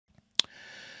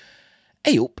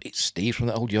Hey up, it's Steve from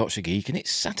the Old Yorkshire Geek, and it's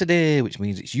Saturday, which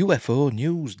means it's UFO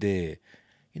News Day.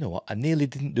 You know what, I nearly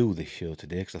didn't do this show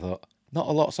today because I thought, not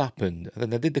a lot's happened. And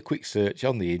then I did a quick search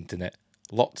on the internet,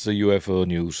 lots of UFO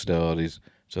news stories.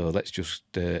 So let's just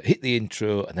hit the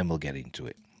intro and then we'll get into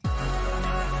it.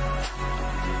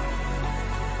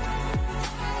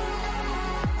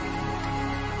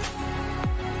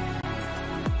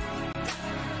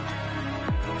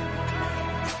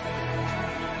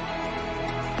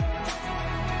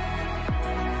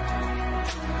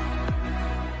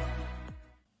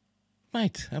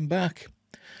 Right, I'm back.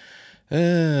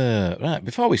 Right,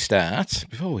 before we start,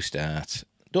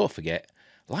 don't forget,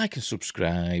 like and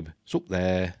subscribe. It's up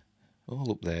there,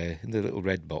 all up there, in the little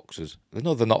red boxes. I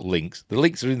know they're not links. The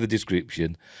links are in the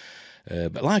description.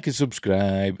 But like and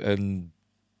subscribe and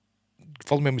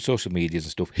follow me on my social medias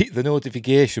and stuff. Hit the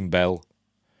notification bell,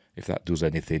 if that does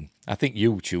anything. I think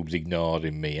YouTube's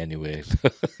ignoring me anyway.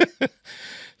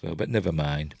 So, but never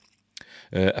mind.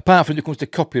 Apart from when it comes to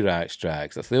copyright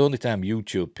strikes, that's the only time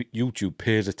YouTube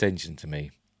pays attention to me.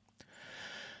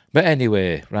 But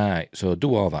anyway, right, so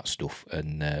do all that stuff,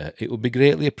 and it would be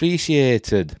greatly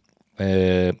appreciated.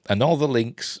 And all the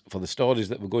links for the stories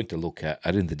that we're going to look at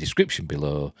are in the description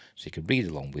below, so you can read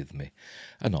along with me,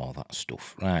 and all that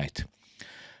stuff, right.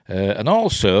 And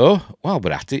also, while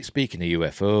we're at it, speaking of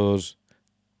UFOs,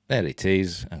 there it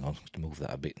is. Hang on, let's move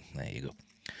that a bit. There you go.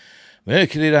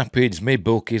 Mercury Rapids, my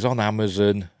book, is on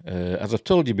Amazon. As I've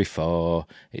told you before,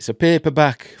 it's a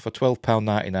paperback for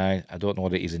 £12.99. I don't know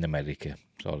what it is in America.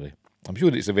 Sorry. I'm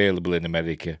sure it's available in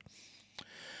America.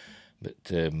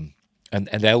 But and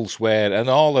elsewhere and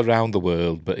all around the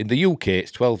world. But in the UK,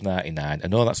 it's £12.99. I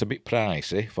know that's a bit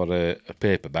pricey for a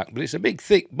paperback, but it's a big,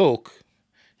 thick book.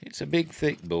 It's a big,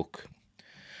 thick book.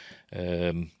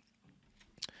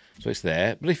 So it's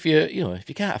there, but if you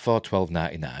can't afford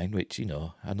 £12.99, which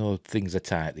I know things are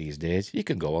tight these days, you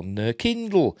can go on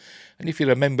Kindle, and if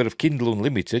you're a member of Kindle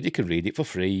Unlimited, you can read it for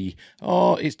free.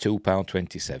 Or it's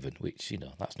 £2.27, which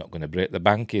that's not going to break the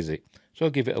bank, is it? So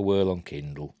give it a whirl on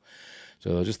Kindle.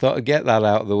 So I just thought I'd get that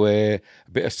out of the way, a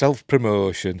bit of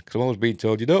self-promotion, because I'm always being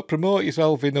told you don't promote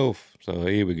yourself enough. So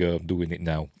here we go, I'm doing it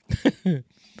now.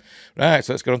 Right,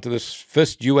 so let's go on to this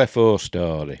first UFO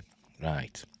story.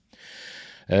 Right.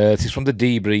 This is from the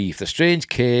debrief, the strange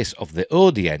case of the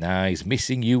ODNI's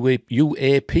missing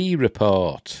UAP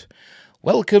report.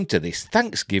 Welcome to this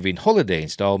Thanksgiving holiday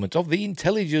instalment of the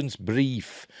Intelligence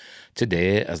Brief.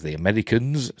 Today, as the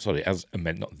Americans,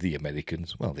 not the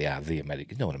Americans, well, they are the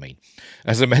Americans, you know what I mean.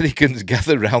 As Americans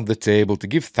gather round the table to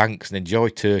give thanks and enjoy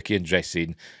turkey and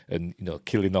dressing and,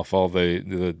 killing off all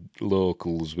the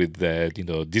locals with their,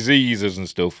 diseases and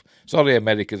stuff. Sorry,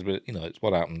 Americans, but, it's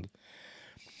what happened.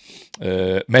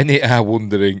 Many are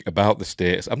wondering about the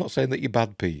status. I'm not saying that you're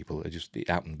bad people, it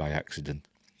happened by accident.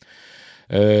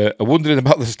 Are wondering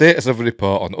about the status of a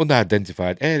report on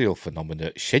unidentified aerial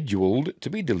phenomena scheduled to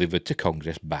be delivered to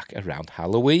Congress back around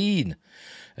Halloween.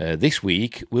 This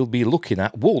week, we'll be looking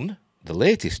at 1, the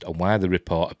latest on why the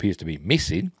report appears to be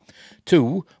missing,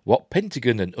 2, what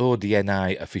Pentagon and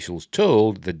ODNI officials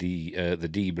told the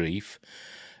debrief.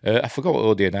 I forgot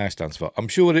what ODNI stands for. I'm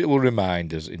sure it will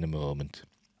remind us in a moment.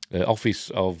 Office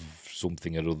of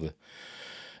something or other.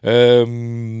 About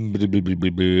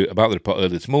the report earlier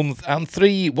this month. And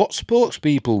 3, what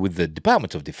spokespeople with the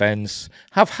Department of Defence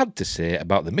have had to say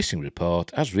about the missing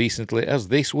report as recently as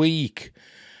this week.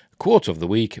 Quote of the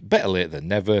week, better late than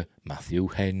never, Matthew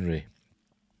Henry.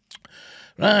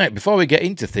 Right, before we get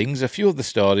into things, a few of the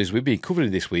stories we've been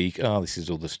covering this week. Oh, this is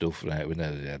other stuff, right?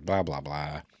 Blah, blah,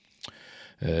 blah.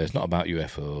 It's not about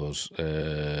UFOs,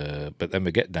 but then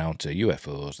we get down to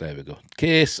UFOs. There we go.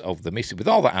 Case of the missing. With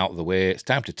all that out of the way, it's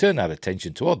time to turn our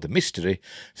attention toward the mystery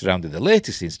surrounding the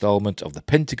latest instalment of the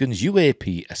Pentagon's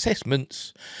UAP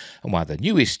assessments and why the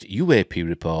newest UAP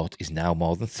report is now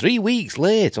more than 3 weeks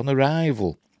late on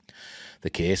arrival. The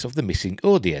case of the missing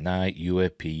ODNI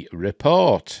UAP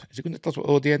report. Is it going to tell us what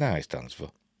ODNI stands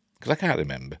for? Because I can't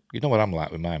remember. You know what I'm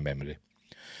like with my memory.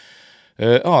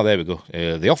 There we go.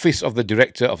 The Office of the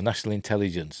Director of National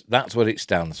Intelligence. That's what it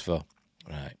stands for.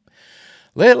 Right.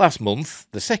 Late last month,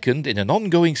 the second in an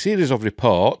ongoing series of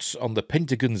reports on the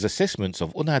Pentagon's assessments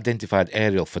of unidentified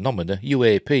aerial phenomena,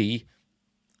 UAP,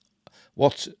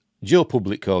 what Joe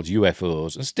Public called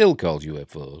UFOs and still calls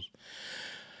UFOs,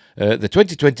 the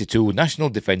 2022 National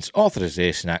Defence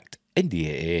Authorization Act,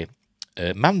 NDAA,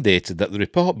 mandated that the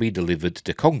report be delivered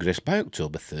to Congress by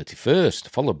October 31st,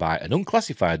 followed by an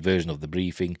unclassified version of the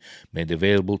briefing made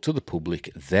available to the public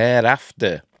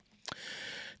thereafter.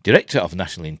 Director of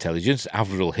National Intelligence,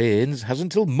 Avril Haines, has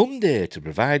until Monday to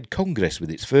provide Congress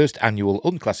with its first annual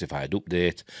unclassified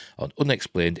update on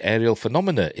unexplained aerial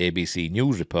phenomena, ABC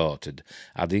News reported,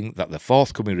 adding that the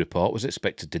forthcoming report was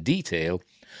expected to detail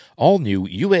all new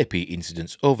UAP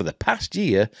incidents over the past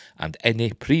year and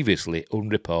any previously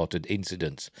unreported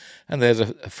incidents. And there's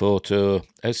a photo,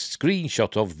 a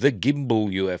screenshot of the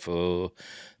gimbal UFO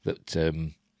that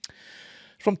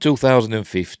from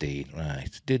 2015.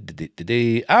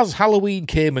 Right. As Halloween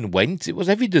came and went, it was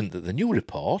evident that the new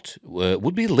report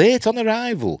would be late on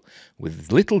arrival.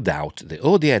 With little doubt, the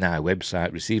ODNI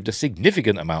website received a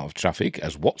significant amount of traffic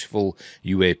as watchful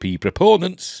UAP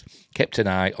proponents kept an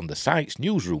eye on the site's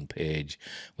newsroom page,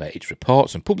 where its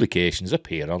reports and publications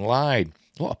appear online.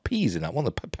 A lot of P's in that one.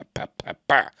 A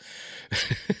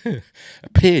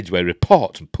page where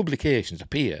reports and publications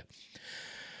appear.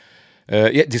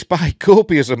 Yet despite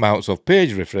copious amounts of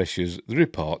page refreshers, the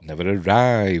report never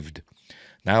arrived.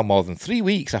 Now, more than 3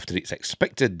 weeks after its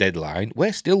expected deadline,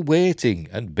 we're still waiting,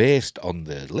 and based on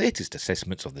the latest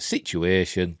assessments of the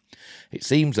situation, it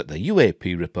seems that the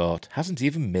UAP report hasn't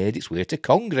even made its way to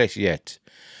Congress yet.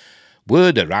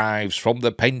 Word arrives from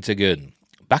the Pentagon.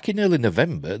 Back in early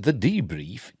November, the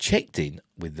debrief checked in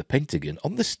with the Pentagon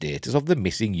on the status of the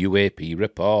missing UAP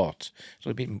report.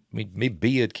 So my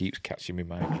beard keeps catching my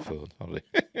microphone.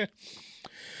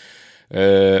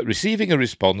 Receiving a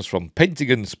response from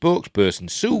Pentagon spokesperson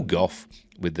Sue Goff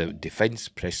with the Defence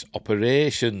Press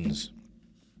Operations,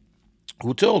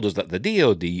 who told us that the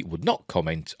DoD would not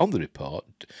comment on the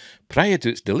report prior to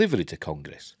its delivery to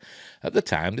Congress. At the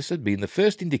time, this had been the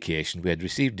first indication we had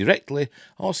received directly,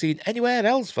 or seen anywhere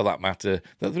else for that matter,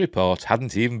 that the report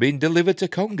hadn't even been delivered to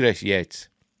Congress yet.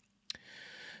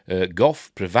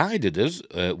 Goff provided us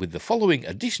with the following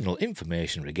additional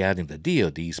information regarding the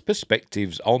DoD's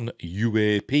perspectives on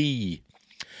UAP.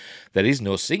 There is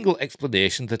no single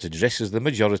explanation that addresses the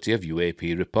majority of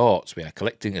UAP reports. We are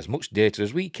collecting as much data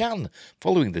as we can,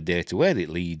 following the data where it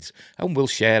leads, and will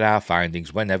share our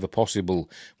findings whenever possible.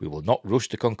 We will not rush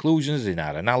to conclusions in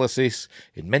our analysis.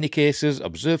 In many cases,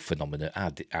 observed phenomena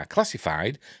are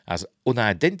classified as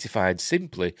unidentified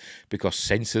simply because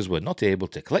sensors were not able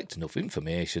to collect enough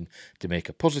information to make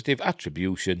a positive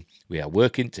attribution. We are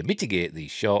working to mitigate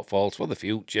these shortfalls for the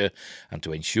future and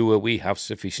to ensure we have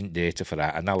sufficient data for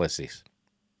our analysis.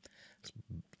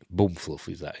 Bumfluff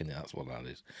is that, isn't it? That's what that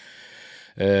is.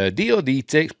 DoD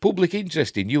takes public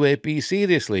interest in UAP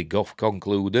seriously, Goff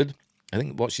concluded. I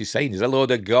think what she's saying is a load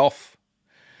of Goff.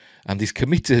 And is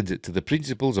committed to the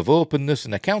principles of openness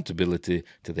and accountability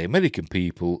to the American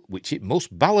people, which it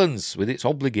must balance with its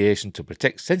obligation to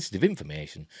protect sensitive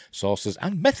information, sources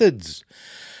and methods.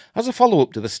 As a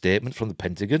follow-up to the statement from the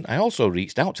Pentagon, I also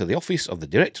reached out to the Office of the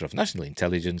Director of National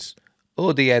Intelligence,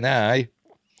 ODNI,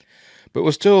 but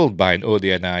was told by an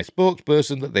ODNI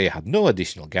spokesperson that they had no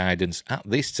additional guidance at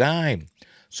this time.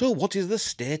 So what is the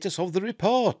status of the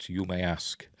report, you may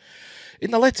ask?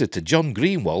 In the letter to John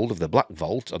Greenwald of the Black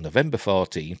Vault on November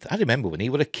 14th, I remember when he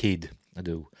were a kid, I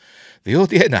do, the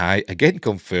ODNI again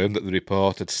confirmed that the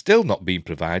report had still not been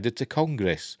provided to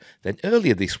Congress. Then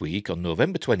earlier this week, on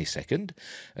November 22nd,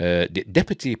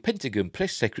 Deputy Pentagon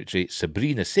Press Secretary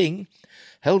Sabrina Singh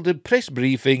held a press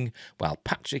briefing while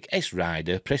Patrick S.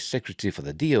 Ryder, Press Secretary for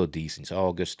the DoD since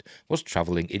August, was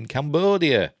travelling in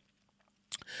Cambodia.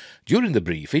 During the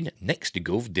briefing,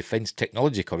 NextGov Defence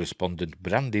Technology Correspondent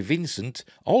Brandy Vincent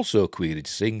also queried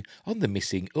Singh on the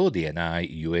missing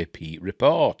ODNI UAP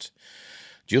report.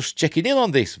 Just checking in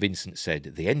on this, Vincent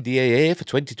said. The NDAA for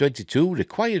 2022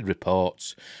 required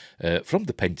reports from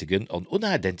the Pentagon on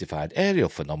unidentified aerial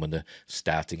phenomena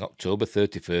starting October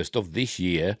 31st of this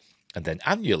year and then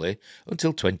annually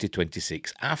until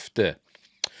 2026 after.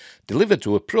 Delivered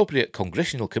to appropriate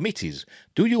congressional committees,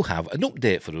 do you have an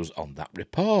update for us on that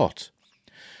report?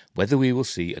 Whether we will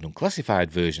see an unclassified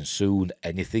version soon,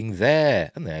 anything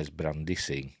there? And there's Brandy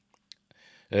Singh.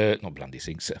 Not Brandy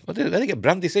Singh. Where did I get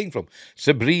Brandy Singh from?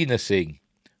 Sabrina Singh.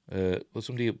 Well,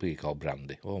 somebody up here called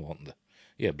Brandy. Oh, I want the...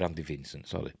 Yeah, Brandy Vincent,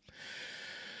 sorry.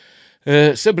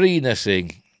 Sabrina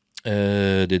Singh.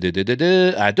 I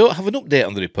don't have an update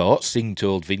on the report, Singh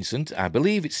told Vincent. I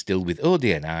believe it's still with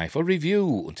ODNI for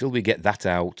review. Until we get that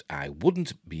out, I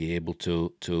wouldn't be able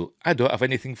to... I don't have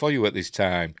anything for you at this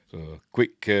time. So,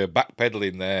 quick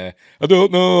backpedaling there. I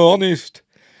don't know, honest.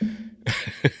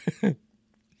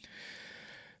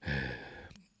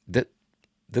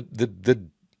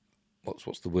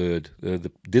 What's the word?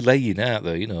 The delaying out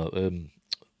there, you know,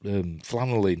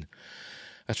 flanneling.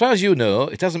 As far as you know,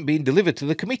 it hasn't been delivered to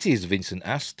the committees, Vincent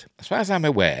asked. As far as I'm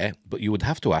aware, but you would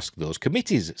have to ask those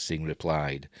committees, Singh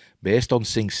replied. Based on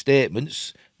Singh's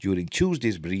statements, during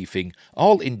Tuesday's briefing,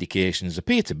 all indications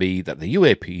appear to be that the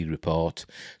UAP report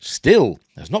still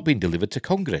has not been delivered to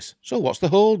Congress. So what's the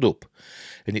hold-up?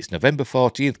 In its November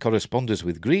 14th correspondence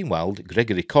with Greenwald,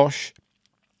 Gregory Koch,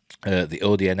 the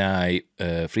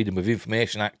ODNI Freedom of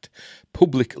Information Act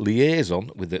public liaison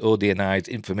with the ODNI's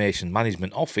Information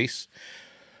Management Office,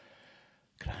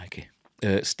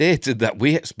 stated that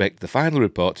we expect the final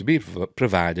report to be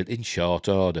provided in short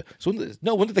order. So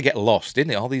no wonder they get lost,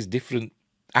 innit? All these different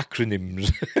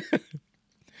acronyms.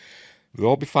 They'll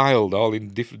all be filed, all in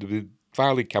different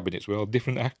filing cabinets with all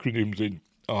different acronyms in.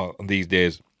 Oh, and these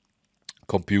days,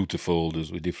 computer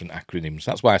folders with different acronyms.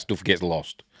 That's why stuff gets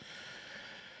lost.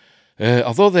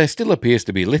 Although there still appears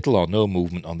to be little or no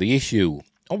movement on the issue.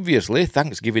 Obviously,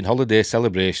 Thanksgiving holiday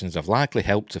celebrations have likely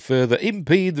helped to further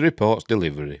impede the report's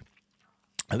delivery.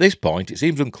 At this point, it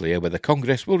seems unclear whether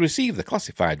Congress will receive the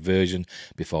classified version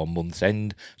before month's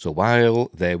end, so while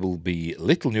there will be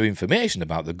little new information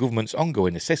about the government's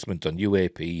ongoing assessment on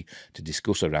UAP to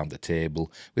discuss around the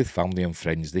table with family and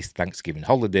friends this Thanksgiving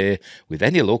holiday, with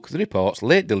any luck, the report's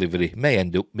late delivery may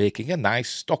end up making a nice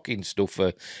stocking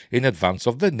stuffer in advance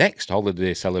of the next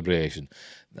holiday celebration.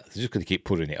 They're just going to keep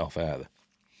putting it off, aren't they?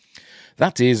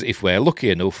 That is, if we're lucky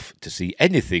enough to see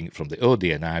anything from the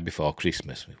ODNI before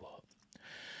Christmas.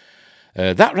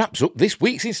 That wraps up this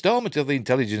week's instalment of the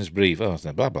Intelligence Brief. Oh,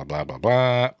 blah, blah, blah, blah,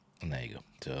 blah. And there you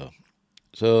go.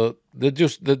 So they're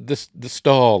just the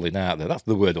stalling, aren't they? That's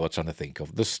the word I was trying to think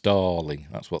of. The stalling.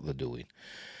 That's what they're doing.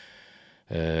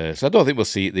 So I don't think we'll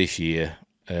see it this year.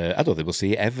 I don't think we'll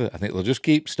see it ever. I think they'll just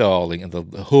keep stalling and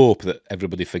they'll hope that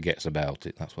everybody forgets about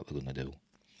it. That's what they're going to do.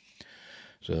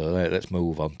 So let's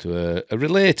move on to a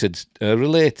related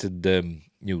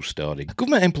news story.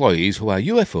 Government employees who are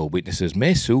UFO witnesses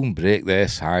may soon break their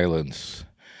silence.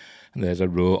 And there's a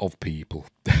row of people.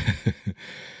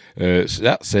 So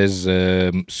that says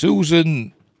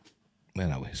Susan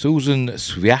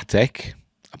Swiatek,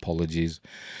 apologies,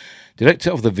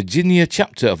 director of the Virginia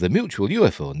chapter of the Mutual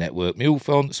UFO Network,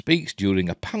 MUFON, speaks during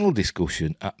a panel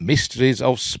discussion at Mysteries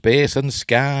of Space and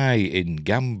Sky in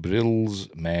Gambrills,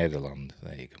 Maryland.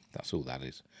 There you go. That's who that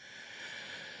is.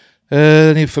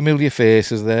 Any familiar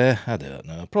faces there? I don't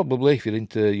know. Probably, if you're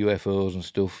into UFOs and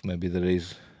stuff, maybe there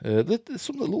is. There's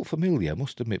some that look familiar, I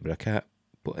must admit, but I can't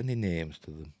put any names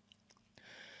to them.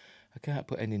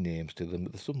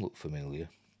 But there's some look familiar.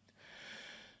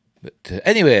 But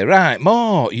anyway, right,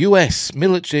 more US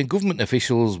military and government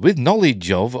officials with knowledge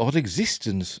of or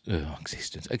experience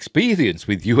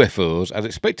with UFOs are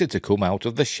expected to come out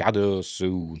of the shadows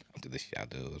soon. Out of the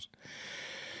shadows.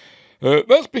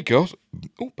 That's because...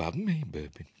 Oh, pardon me,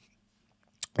 burping.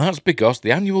 That's because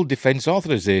the annual Defence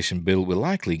Authorisation Bill will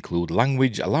likely include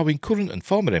language allowing current and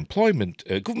former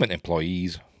government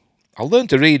employees... I'll learn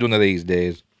to read one of these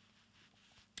days...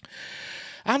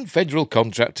 and federal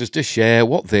contractors to share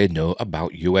what they know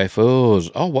about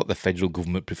UFOs, or what the federal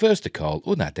government prefers to call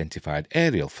unidentified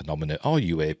aerial phenomena, or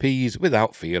UAPs,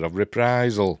 without fear of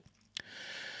reprisal.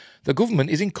 The government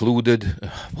is included...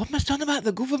 What am I talking about,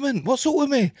 the government? What's up with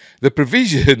me? The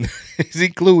provision is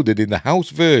included in the House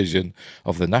version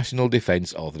of the National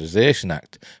Defence Authorisation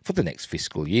Act for the next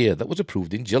fiscal year that was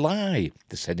approved in July.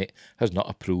 The Senate has not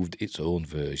approved its own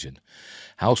version.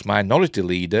 House Minority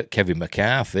Leader Kevin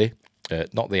McCarthy...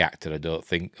 not the actor, I don't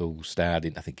think, who starred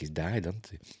in... I think he's died,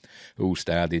 hasn't he? Who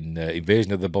starred in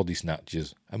Invasion of the Body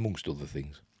Snatchers, amongst other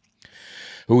things.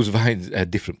 Who's vying... A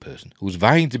different person. Who's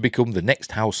vying to become the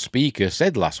next House Speaker,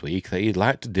 said last week that he'd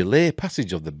like to delay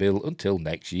passage of the bill until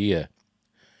next year.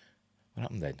 What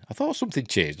happened then? I thought something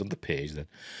changed on the page then.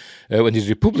 When his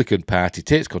Republican Party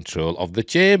takes control of the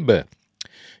chamber.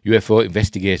 UFO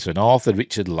investigator and author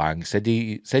Richard Lang said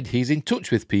he's in touch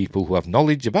with people who have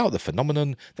knowledge about the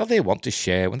phenomenon that they want to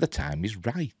share when the time is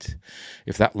right.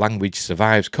 If that language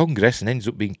survives Congress and ends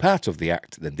up being part of the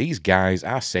Act, then these guys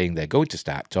are saying they're going to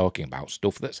start talking about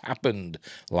stuff that's happened,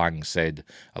 Lang said.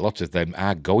 A lot of them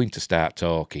are going to start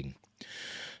talking.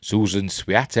 Susan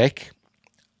Swiatek,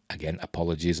 again,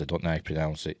 apologies, I don't know how you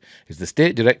pronounce it, is the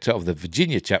state director of the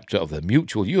Virginia chapter of the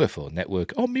Mutual UFO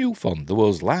Network, or MUFON, the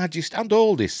world's largest and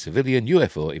oldest civilian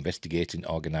UFO investigating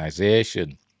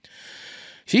organisation.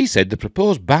 She said the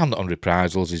proposed ban on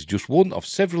reprisals is just one of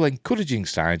several encouraging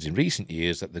signs in recent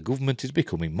years that the government is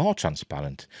becoming more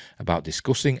transparent about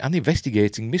discussing and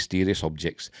investigating mysterious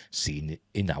objects seen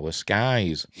in our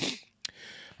skies.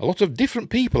 A lot of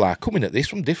different people are coming at this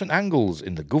from different angles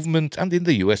in the government and in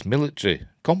the US military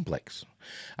complex.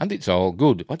 And it's all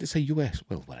good. Why did I say US?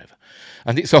 Well, whatever.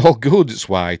 And it's all good,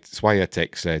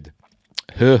 Swiatek said.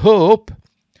 Her hope,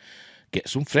 get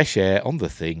some fresh air on the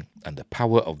thing, and the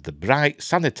power of the bright,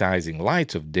 sanitising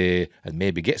light of day, and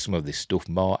maybe get some of this stuff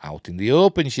more out in the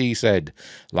open, she said.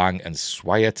 Lang and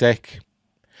Swiatek.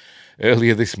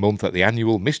 Earlier this month at the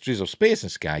annual Mysteries of Space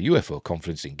and Sky UFO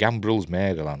conference in Gambrills,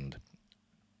 Maryland.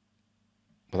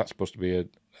 Well, that's supposed to be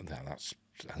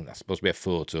a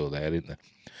photo there, isn't there?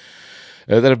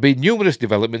 There have been numerous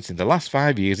developments in the last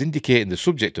 5 years indicating the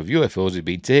subject of UFOs is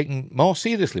being taken more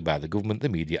seriously by the government, the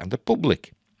media and the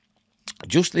public.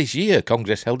 Just this year,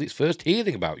 Congress held its first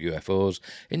hearing about UFOs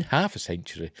in half a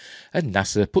century, and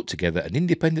NASA put together an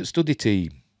independent study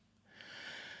team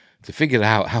to figure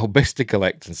out how best to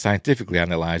collect and scientifically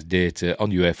analyse data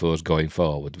on UFOs going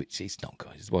forward, which it's not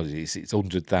good. It's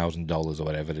 $100,000 or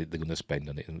whatever they're going to spend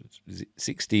on it. Is it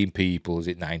 16 people? Is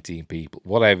it 19 people?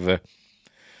 Whatever.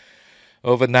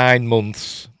 Over 9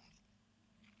 months.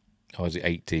 Or is it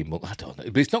 18 months? I don't know.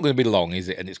 But it's not going to be long, is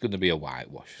it? And it's going to be a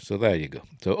whitewash. So there you go.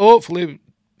 So hopefully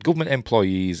government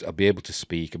employees will be able to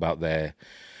speak about their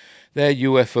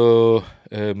UFO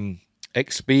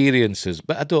experiences,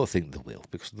 but I don't think they will,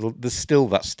 because there's still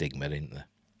that stigma, isn't there?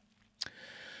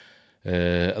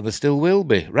 And there still will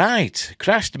be. Right,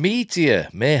 crashed meteor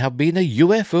may have been a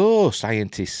UFO,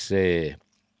 scientists say.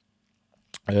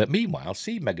 Meanwhile,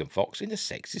 see Megan Fox in a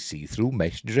sexy see-through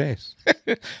mesh dress.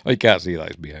 You can't see that,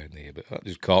 it's behind here, but that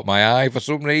just caught my eye for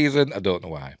some reason. I don't know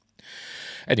why.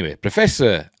 Anyway,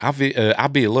 Professor Avi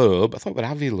Loeb, I thought it was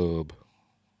Avi Loeb,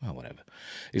 well, whatever,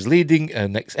 is leading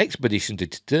an expedition to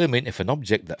determine if an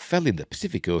object that fell in the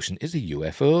Pacific Ocean is a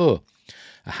UFO.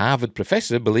 A Harvard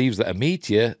professor believes that a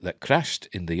meteor that crashed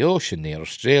in the ocean near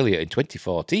Australia in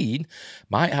 2014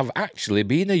 might have actually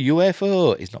been a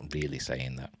UFO. He's not really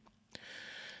saying that.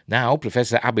 Now,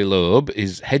 Professor Avi Loeb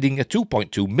is heading a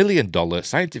 $2.2 million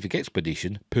scientific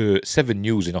expedition per 7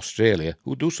 News in Australia,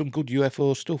 who do some good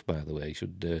UFO stuff, by the way.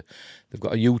 They've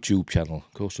got a YouTube channel.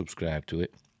 Go subscribe to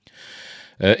it.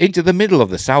 Into the middle of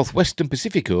the southwestern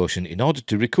Pacific Ocean in order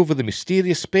to recover the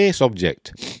mysterious space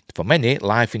object. For many,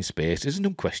 life in space is an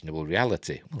unquestionable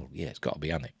reality. Well, yeah, it's got to be,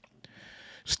 hasn't it?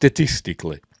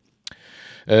 Statistically.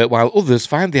 While others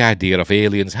find the idea of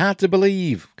aliens hard to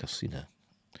believe, because,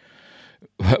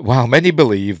 while many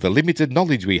believe the limited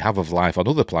knowledge we have of life on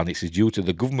other planets is due to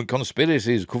the government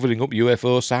conspiracies covering up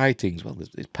UFO sightings, well,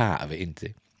 it's part of it, isn't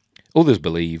it? Others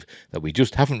believe that we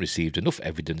just haven't received enough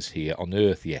evidence here on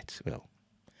Earth yet. Well,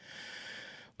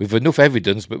 we've enough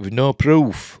evidence, but with no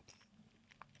proof.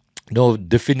 No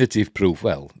definitive proof.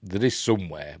 Well, there is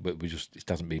somewhere, but it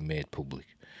hasn't been made public.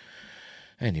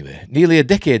 Anyway, nearly a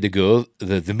decade ago,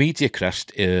 the meteor crashed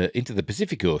into the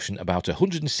Pacific Ocean about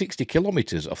 160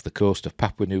 kilometres off the coast of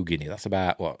Papua New Guinea. That's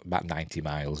about 90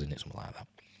 miles, isn't it? Something like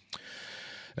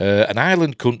that. An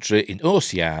island country in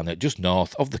Oceania, just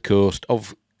north of the coast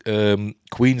of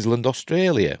Queensland,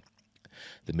 Australia.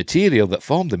 The material that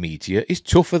formed the meteor is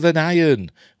tougher than iron,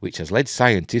 which has led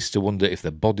scientists to wonder if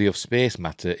the body of space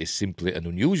matter is simply an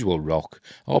unusual rock,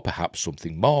 or perhaps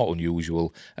something more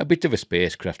unusual, a bit of a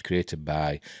spacecraft created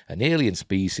by an alien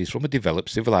species from a developed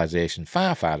civilization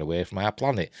far, far away from our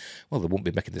planet. Well, they won't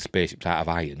be making the spaceships out of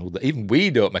iron. Well, even we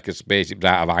don't make a spaceship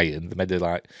out of iron. They're made of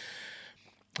like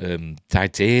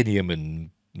titanium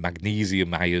and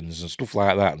magnesium ions and stuff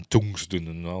like that, and tungsten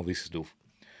and all this stuff.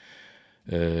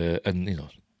 And,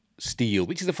 steel,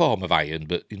 which is a form of iron,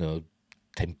 but,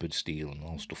 tempered steel and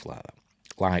all stuff like that.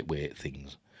 Lightweight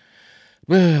things.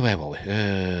 Where were we?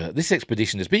 This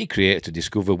expedition has been created to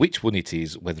discover which one it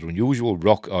is, whether unusual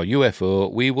rock or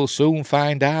UFO. We will soon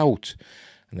find out.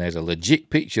 And there's a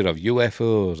legit picture of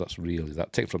UFOs. That's real. Is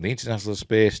that taken from the International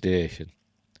Space Station?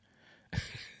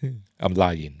 I'm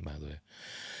lying, by the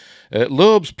way.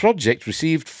 Loeb's project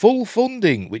received full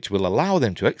funding, which will allow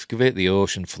them to excavate the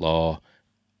ocean floor.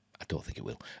 I don't think it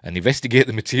will. And investigate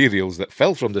the materials that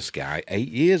fell from the sky 8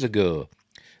 years ago.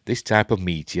 This type of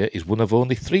meteor is one of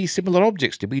only 3 similar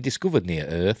objects to be discovered near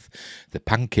Earth. The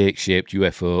pancake-shaped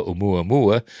UFO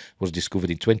Oumuamua was discovered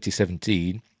in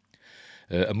 2017.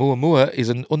 Oumuamua is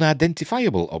an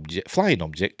unidentifiable flying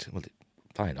object. Well,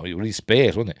 it was in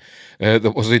space, wasn't it?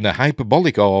 That was in a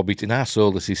hyperbolic orbit in our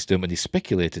solar system and is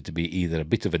speculated to be either a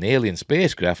bit of an alien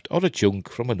spacecraft or a chunk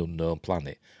from an unknown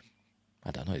planet. I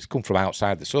don't know, it's come from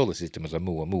outside the solar system as a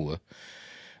Oumuamua,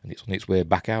 and it's on its way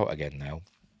back out again now.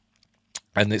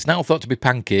 And it's now thought to be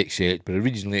pancake-shaped, but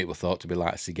originally it was thought to be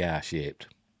like cigar-shaped.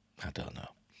 I don't know.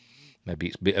 Maybe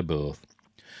it's a bit of both.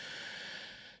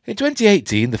 In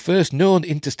 2018, the first known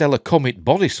interstellar comet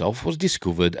Borisov was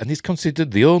discovered and is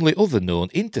considered the only other known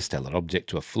interstellar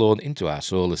object to have flown into our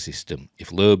solar system.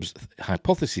 If Loeb's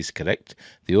hypothesis is correct,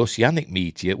 the oceanic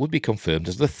meteor would be confirmed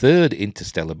as the third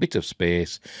interstellar bit of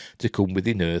space to come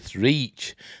within Earth's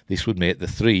reach. This would make the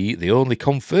three the only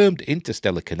confirmed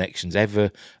interstellar connections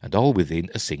ever, and all within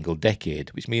a single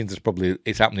decade, which means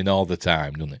it's happening all the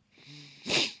time, doesn't it?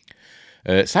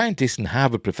 Scientist and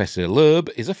Harvard professor Loeb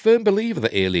is a firm believer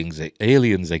that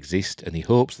aliens exist, and he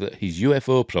hopes that his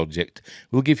UFO project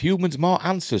will give humans more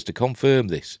answers to confirm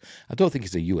this. I don't think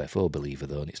he's a UFO believer,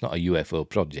 though, and it's not a UFO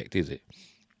project, is it?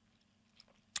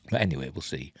 But anyway, we'll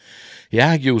see. He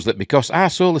argues that because our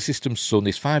solar system's sun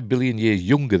is 5 billion years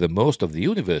younger than most of the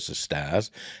universe's stars,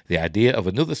 the idea of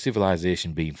another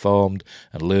civilization being formed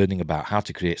and learning about how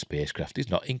to create spacecraft is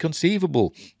not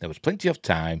inconceivable. There was plenty of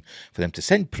time for them to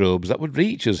send probes that would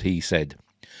reach us, he said.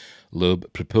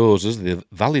 Loeb proposes the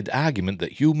valid argument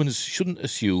that humans shouldn't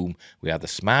assume we are the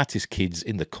smartest kids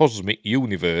in the cosmic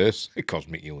universe,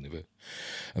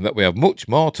 and that we have much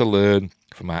more to learn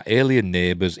from our alien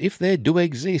neighbours if they do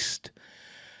exist.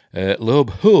 Loeb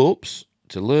hopes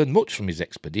to learn much from his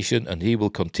expedition, and he will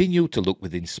continue to look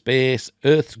within space,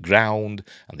 Earth's ground,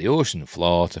 and the ocean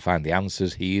floor to find the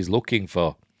answers he is looking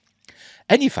for.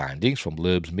 Any findings from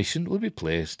Loeb's mission will be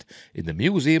placed in the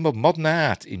Museum of Modern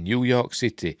Art in New York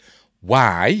City.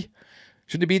 Why?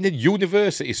 Shouldn't it be in a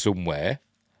university somewhere?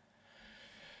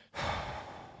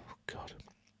 God.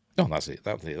 No, that's it.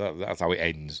 That's how it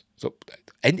ends. So,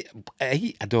 I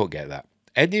don't get that.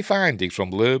 Any findings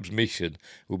from Loeb's mission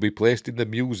will be placed in the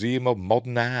Museum of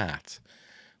Modern Art.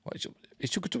 It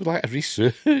should be like a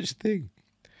research thing.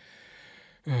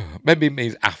 Maybe it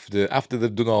means after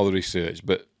they've done all the research,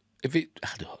 but I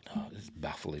don't know, it's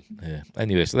baffling. Yeah.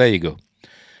 Anyway, so there you go.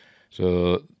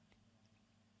 So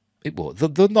they'll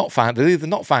either not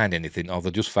find anything, or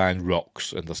they'll just find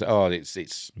rocks, and they'll say, "Oh,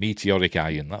 it's meteoric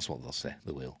iron." That's what they'll say.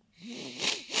 They will.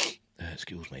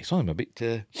 Excuse me, sorry, I'm a bit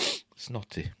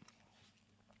snotty.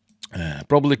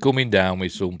 Probably coming down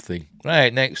with something.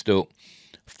 Right, next up,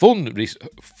 fun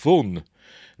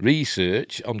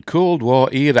research on Cold War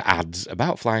era ads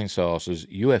about flying saucers,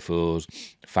 UFOs,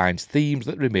 finds themes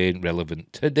that remain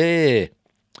relevant today.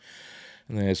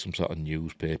 And there's some sort of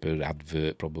newspaper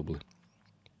advert, probably.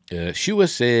 Sure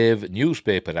Save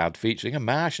newspaper ad featuring a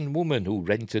Martian woman who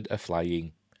rented a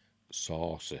flying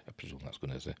saucer. I presume that's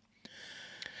going to say.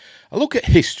 A look at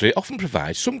history often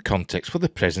provides some context for the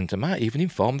present and might even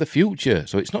inform the future,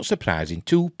 so it's not surprising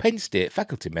two Penn State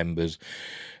faculty members'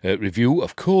 review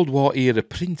of Cold War era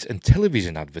print and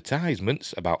television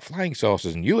advertisements about flying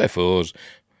saucers and UFOs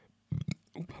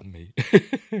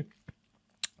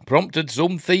prompted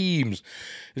some themes.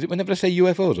 Is it whenever I say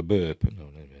UFOs a burp? No,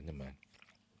 never mind.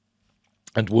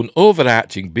 And one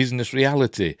overarching business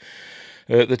reality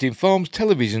that informs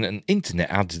television and internet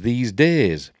ads these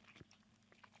days.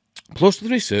 Plus, the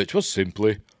research was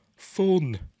simply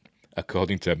fun,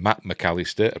 according to Matt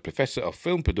McAllister, a professor of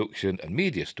film production and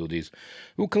media studies,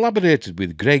 who collaborated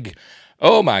with Greg,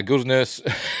 oh my goodness,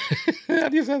 how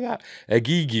do you say that?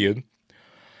 Agigian,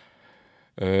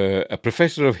 a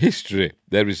professor of history.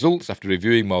 Their results, after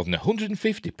reviewing more than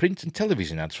 150 print and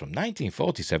television ads from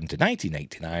 1947 to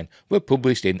 1989, were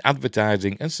published in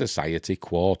Advertising and Society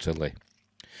Quarterly.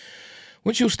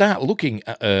 Once you start looking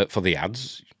for the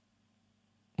ads,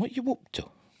 what are you up to?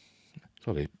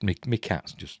 Sorry, my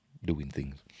cat's just doing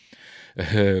things.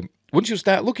 Once you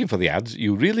start looking for the ads,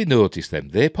 you really notice them.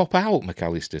 They pop out,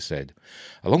 McAllister said.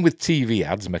 Along with TV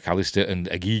ads, McAllister and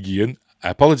Agigian, I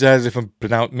apologise if I'm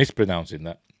mispronouncing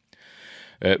that,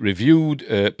 reviewed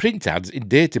print ads in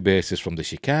databases from the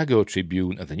Chicago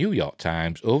Tribune and the New York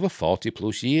Times over 40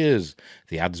 plus years.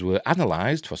 The ads were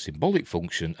analysed for symbolic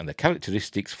function and the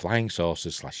characteristics flying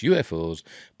saucers / UFOs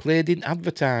played in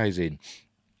advertising.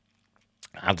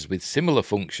 Ads with similar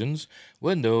functions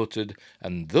were noted,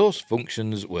 and those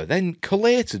functions were then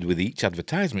collated with each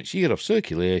advertisement's year of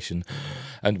circulation,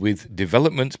 and with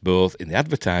developments both in the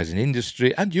advertising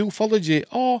industry and ufology,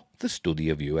 or the study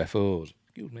of UFOs.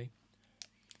 Excuse me.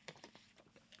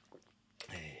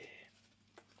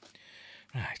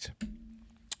 Right.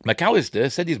 McAllister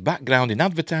said his background in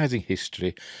advertising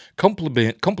history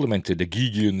complemented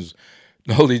Agigian's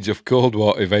knowledge of Cold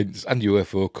War events and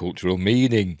UFO cultural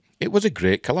meaning. It was a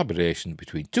great collaboration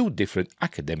between two different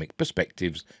academic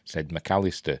perspectives, said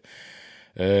McAllister.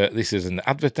 This is an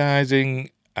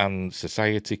Advertising and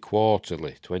Society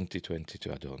Quarterly,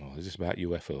 2022. I don't know. Is this about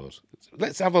UFOs?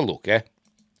 Let's have a look, eh?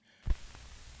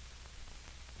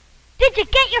 Did you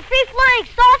get your free flying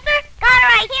saucer? Got it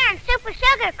right here in Super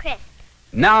Sugar Crisp.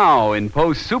 Now, in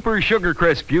Post Super Sugar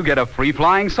Crisp, you get a free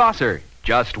flying saucer.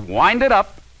 Just wind it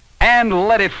up and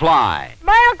let it fly.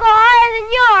 Mine'll go higher than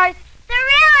yours. They're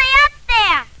really up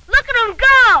there. Look at them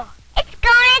go. It's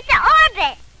going into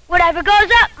orbit. Whatever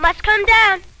goes up must come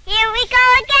down. Here we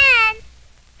go again.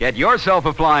 Get yourself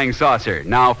a flying saucer,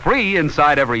 now free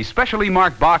inside every specially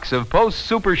marked box of Post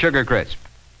Super Sugar Crisp.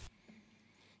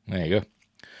 There you go.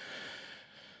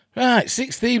 Right,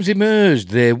 6 themes emerged.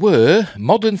 They were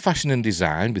modern fashion and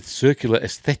design with circular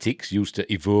aesthetics used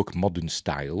to evoke modern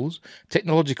styles,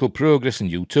 technological progress and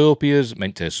utopias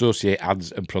meant to associate ads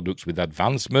and products with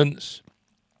advancements,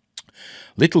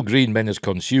 little green men as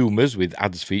consumers with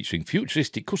ads featuring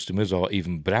futuristic customers or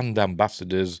even brand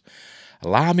ambassadors,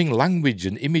 alarming language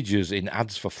and images in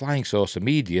ads for flying saucer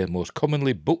media, most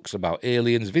commonly books about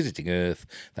aliens visiting Earth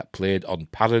that played on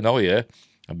paranoia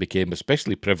and became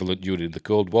especially prevalent during the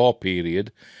Cold War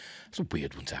period. That's a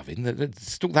weird one to have in. They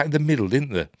stuck that in the middle,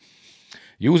 didn't they?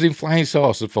 Using flying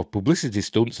saucers for publicity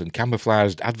stunts and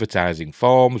camouflaged advertising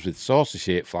forms with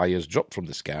saucer-shaped flyers dropped from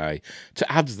the sky to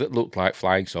ads that looked like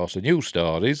flying saucer news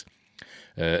stories.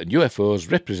 And UFOs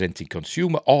representing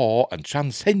consumer awe and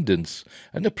transcendence,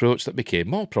 an approach that became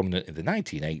more prominent in the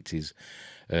 1980s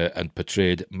and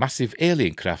portrayed massive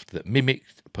alien craft that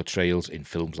mimicked portrayals in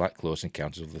films like Close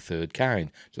Encounters of the Third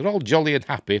Kind. So they're all jolly and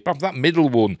happy, apart from that middle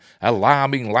one,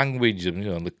 alarming language and,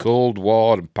 and the Cold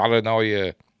War and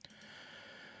paranoia.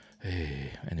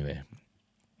 Anyway,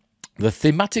 the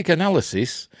thematic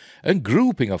analysis and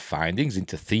grouping of findings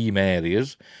into theme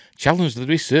areas challenged the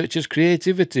researchers'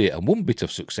 creativity, and one bit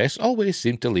of success always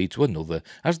seemed to lead to another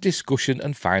as discussion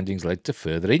and findings led to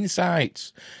further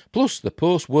insights. Plus, the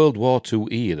post-World War II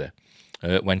era,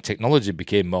 when technology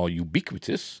became more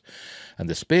ubiquitous and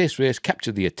the space race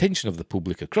captured the attention of the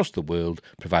public across the world,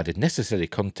 provided necessary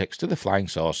context to the flying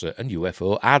saucer and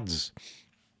UFO ads.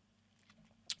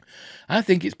 I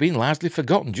think it's been largely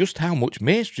forgotten just how much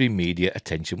mainstream media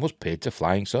attention was paid to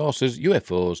flying saucers,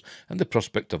 UFOs, and the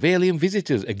prospect of alien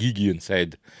visitors, a Gigian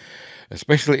said.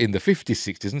 Especially in the 50s,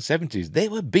 60s and 70s, they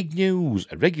were big news,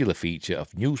 a regular feature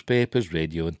of newspapers,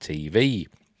 radio and TV.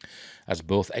 As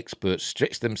both experts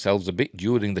stretched themselves a bit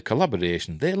during the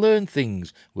collaboration, they learned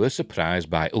things, were surprised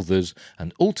by others,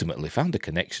 and ultimately found a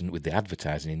connection with the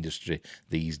advertising industry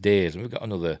these days. And we've got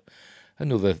another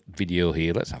video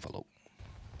here. Let's have a look.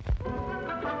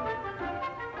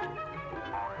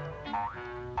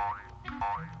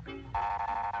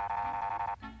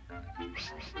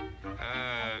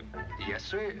 Yes,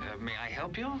 sir. May I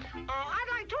help you? I'd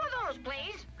like 2 of those,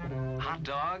 please. Hot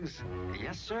dogs?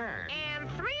 Yes, sir. And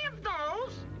 3 of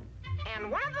those. And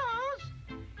 1 of those.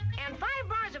 And 5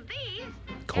 bars of these.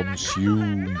 Consume.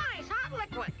 And a cup of that nice hot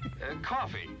liquid.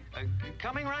 Coffee.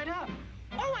 Coming right up.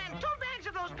 Oh, and 2 bags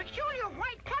of those peculiar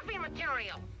white puffy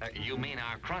material. You mean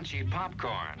our crunchy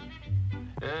popcorn?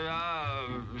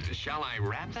 Shall I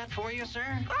wrap that for you, sir?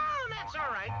 Oh, that's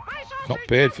all right. My saucer's Not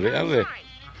paid for it, have they?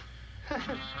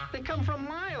 They come from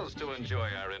miles to enjoy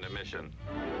our intermission.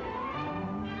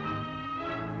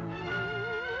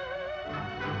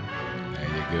 There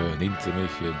you go, an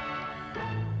intermission.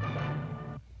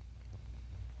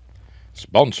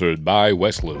 Sponsored by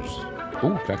Westlers.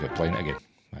 Oh, cracker, playing it again.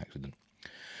 Accident.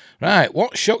 Right,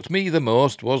 what shocked me the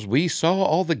most was we saw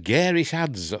all the garish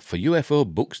ads for UFO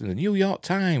books in the New York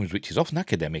Times, which is often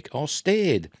academic or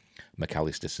staid,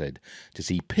 McAllister said. To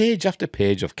see page after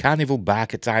page of carnival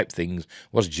barker type things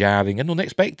was jarring and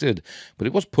unexpected, but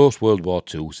it was post-World War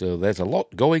II, so there's a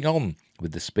lot going on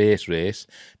with the space race,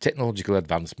 technological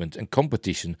advancement and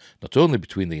competition not only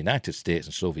between the United States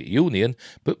and Soviet Union,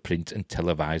 but print and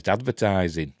televised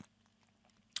advertising.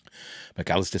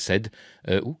 McAllister said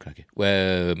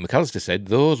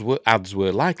those ads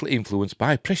were likely influenced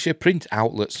by pressure print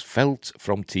outlets felt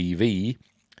from TV,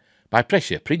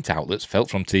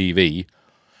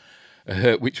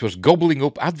 which was gobbling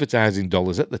up advertising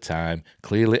dollars at the time,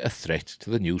 clearly a threat to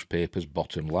the newspaper's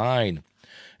bottom line.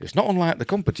 It's not unlike the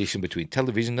competition between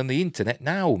television and the internet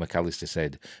now, McAllister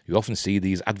said. You often see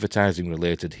these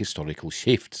advertising-related historical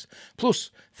shifts. Plus,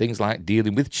 things like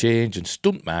dealing with change and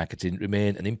stunt marketing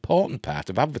remain an important part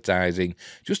of advertising,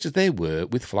 just as they were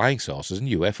with flying saucers and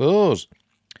UFOs.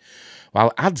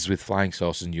 While ads with flying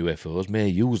saucers and UFOs may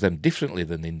use them differently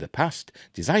than in the past,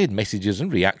 desired messages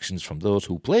and reactions from those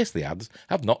who place the ads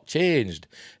have not changed.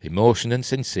 Emotion and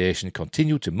sensation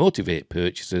continue to motivate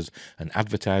purchasers, and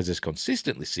advertisers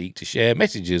consistently seek to share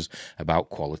messages about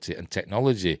quality and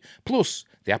technology. Plus,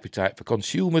 the appetite for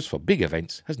consumers for big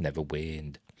events has never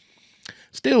waned.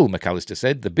 Still, McAllister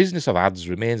said, the business of ads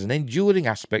remains an enduring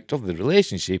aspect of the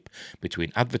relationship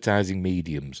between advertising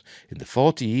mediums. In the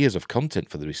 40 years of content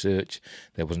for the research,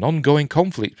 there was an ongoing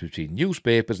conflict between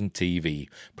newspapers and TV,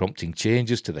 prompting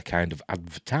changes to the kind of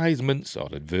advertisements or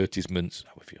advertisements,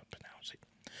 however you pronounce it.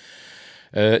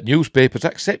 Newspapers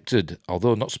accepted,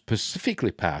 although not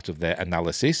specifically part of their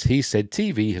analysis. He said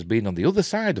TV has been on the other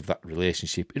side of that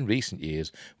relationship in recent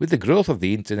years, with the growth of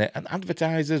the internet and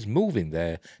advertisers moving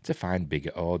there to find bigger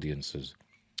audiences.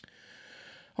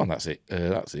 Oh, and that's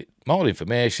it. More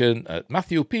information at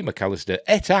Matthew P. McAllister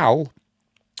et al.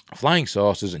 Flying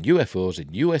Saucers and UFOs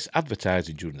in US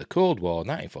Advertising during the Cold War,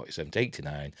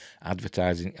 1947-89,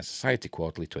 Advertising and Society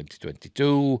Quarterly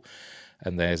 2022.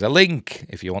 And there's a link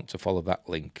if you want to follow that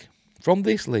link from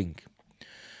this link.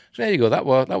 So there you go. That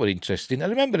were interesting. I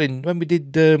remember when we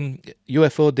did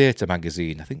UFO Data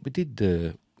magazine. I think we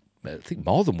did.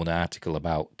 More than one article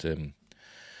about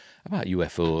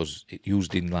UFOs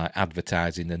used in like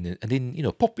advertising and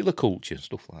in popular culture and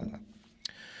stuff like that.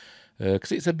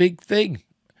 Because it's a big thing.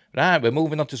 Right, we're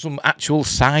moving on to some actual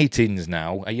sightings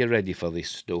now. Are you ready for this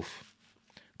stuff?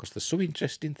 Because there's some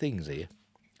interesting things here.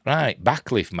 Right,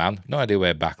 Backcliff man, no idea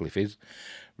where Backcliff is,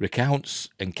 recounts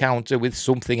encounter with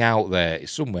something out there.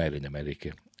 It's somewhere in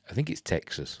America. I think it's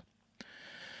Texas.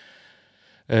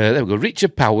 There we go.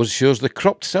 Richard Powers shows the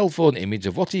cropped cell phone image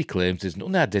of what he claims is an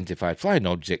unidentified flying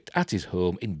object at his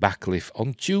home in Backcliff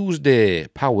on Tuesday.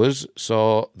 Powers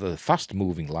saw the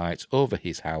fast-moving lights over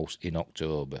his house in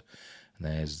October. And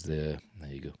there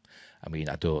you go. I mean,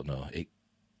 I don't know.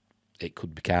 It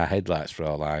could be car headlights for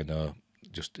all I know.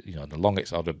 Just, the long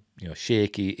it's sort of,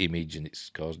 shaky image and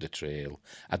it's caused a trail.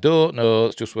 I don't know,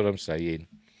 it's just what I'm saying.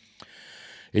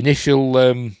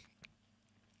 Initial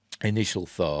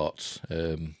thoughts.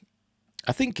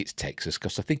 I think it's Texas,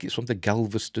 because I think it's from the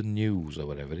Galveston News or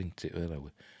whatever, isn't it?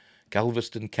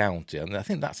 Galveston County, and I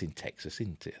think that's in Texas,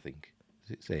 isn't it, I think?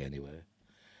 Does it say anywhere?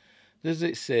 Does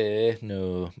it say?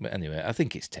 No. But anyway, I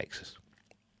think it's Texas.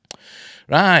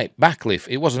 Right, Backcliff.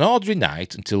 It was an ordinary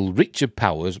night until Richard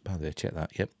Powers... Oh, there, check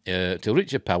that, yep. Until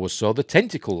Richard Powers saw the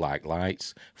tentacle-like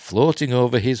lights floating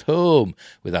over his home.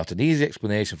 Without an easy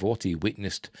explanation for what he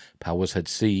witnessed, Powers had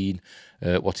seen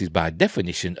what is by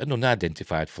definition an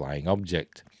unidentified flying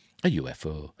object. A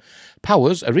UFO.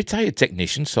 Powers, a retired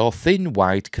technician, saw thin,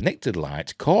 white, connected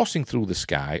light coursing through the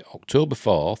sky October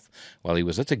 4th while he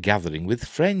was at a gathering with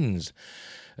friends.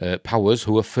 Powers,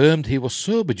 who affirmed he was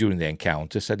sober during the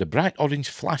encounter, said a bright orange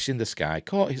flash in the sky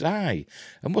caught his eye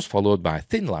and was followed by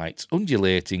thin lights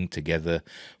undulating together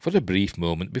for a brief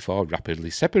moment before rapidly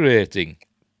separating.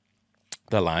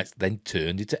 The lights then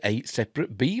turned into 8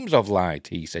 separate beams of light,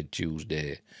 he said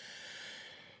Tuesday.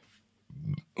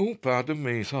 Oh, pardon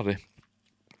me, sorry.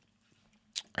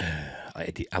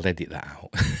 I'll edit that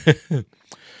out.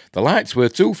 The lights were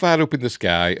too far up in the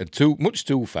sky and much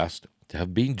too fast to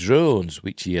have been drones,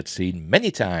 which he had seen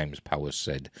many times, Powers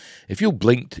said. If you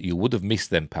blinked, you would have missed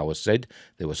them, Powers said.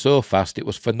 They were so fast, it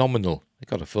was phenomenal. He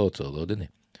got a photo, though, didn't he?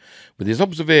 With his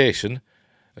observation,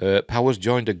 Powers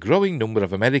joined a growing number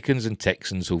of Americans and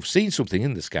Texans who've seen something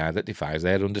in the sky that defies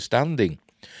their understanding.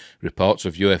 Reports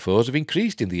of UFOs have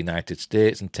increased in the United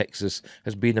States, and Texas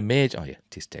has been a major... Oh, yeah,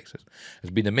 it is Texas.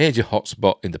 Has been a major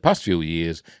hotspot in the past few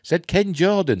years, said Ken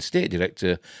Jordan, State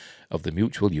Director of the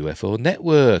Mutual UFO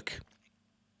Network.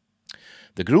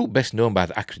 The group, best known by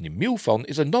the acronym MUFON,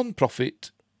 is a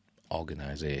non-profit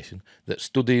organisation that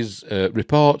studies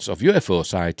reports of UFO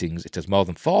sightings. It has more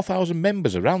than 4,000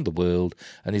 members around the world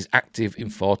and is active in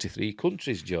 43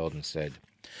 countries, Jordan said.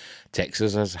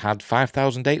 Texas has had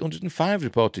 5,805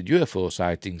 reported UFO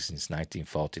sightings since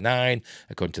 1949,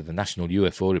 according to the National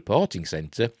UFO Reporting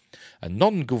Centre, a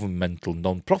non-governmental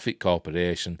non-profit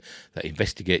corporation that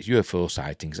investigates UFO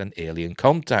sightings and alien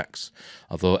contacts.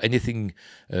 Although anything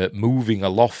moving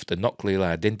aloft and not clearly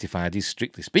identified is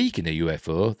strictly speaking a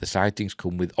UFO, the sightings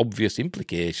come with obvious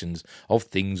implications of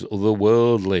things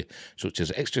otherworldly, such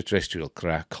as extraterrestrial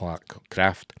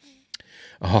craft,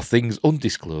 or things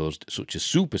undisclosed, such as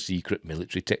super-secret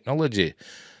military technology.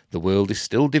 The world is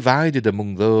still divided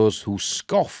among those who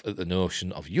scoff at the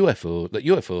notion of that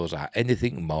UFOs are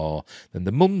anything more than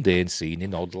the mundane seen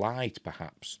in odd light,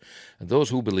 perhaps, and those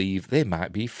who believe they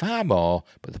might be far more,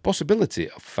 but the possibility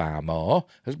of far more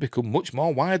has become much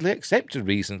more widely accepted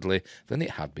recently than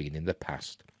it had been in the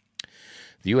past.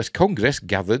 The US Congress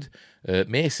gathered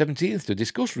May 17th to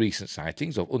discuss recent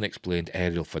sightings of unexplained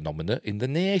aerial phenomena in the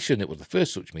nation. It was the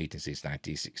first such meeting since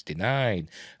 1969.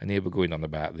 And here we're going on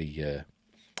about the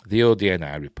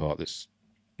ODNI report that's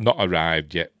not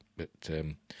arrived yet. But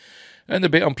and a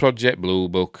bit on Project Blue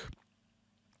Book.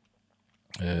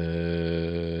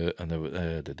 And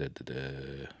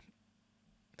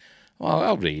Well,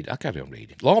 I'll carry on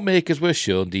reading. Lawmakers were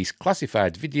shown these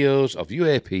classified videos of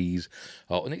UAPs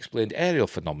or unexplained aerial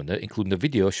phenomena, including a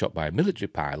video shot by a military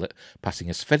pilot passing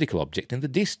a spherical object in the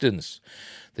distance.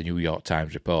 The New York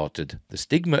Times reported. The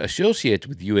stigma associated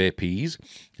with UAPs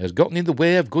has gotten in the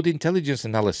way of good intelligence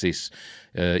analysis,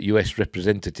 US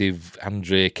Representative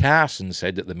Andre Carson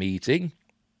said at the meeting.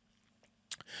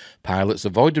 Pilots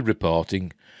avoided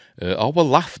reporting or were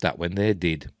laughed at when they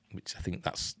did, which I think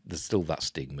there's still that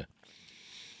stigma.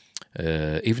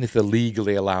 Even if they're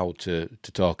legally allowed to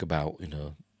talk about,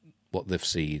 what they've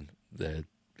seen, the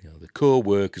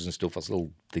co-workers and stuff, I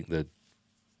still think they're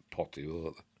potty,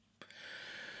 won't they?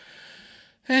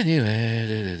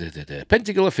 Anyway,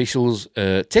 Pentagon officials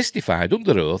testified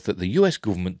under oath that the US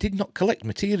government did not collect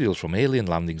materials from alien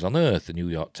landings on Earth, the New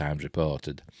York Times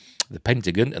reported. The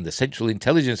Pentagon and the Central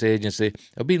Intelligence Agency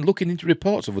have been looking into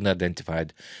reports of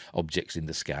unidentified objects in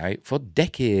the sky for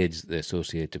decades, the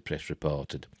Associated Press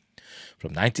reported. From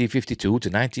 1952 to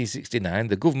 1969,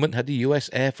 the government had a US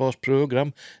Air Force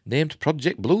program named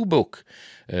Project Blue Book,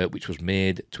 which was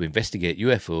made to investigate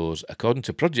UFOs according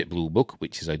to Project Blue Book,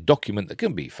 which is a document that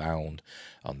can be found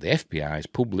on the FBI's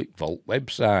Public Vault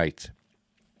website.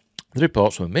 The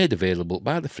reports were made available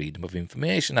by the Freedom of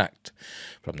Information Act.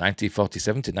 From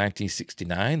 1947 to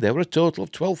 1969, there were a total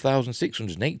of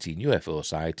 12,618 UFO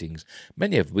sightings,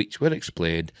 many of which were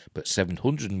explained, but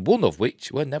 701 of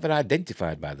which were never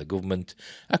identified by the government,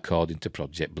 according to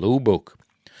Project Blue Book.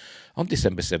 On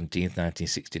December 17,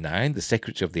 1969, the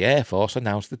Secretary of the Air Force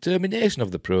announced the termination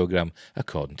of the program,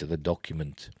 according to the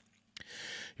document.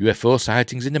 UFO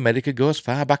sightings in America go as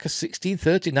far back as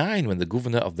 1639, when the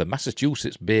governor of the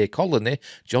Massachusetts Bay Colony,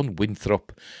 John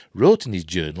Winthrop, wrote in his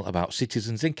journal about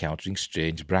citizens encountering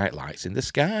strange bright lights in the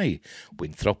sky.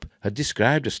 Winthrop had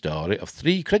described a story of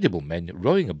 3 credible men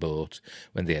rowing a boat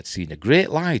when they had seen a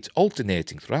great light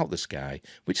alternating throughout the sky,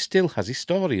 which still has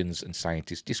historians and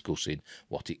scientists discussing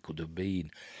what it could have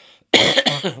been.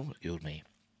 Excuse me.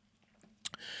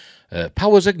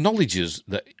 Powers acknowledges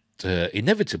that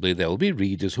inevitably there will be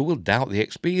readers who will doubt the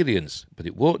experience, but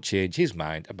it won't change his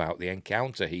mind about the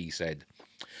encounter, he said.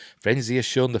 Friends he has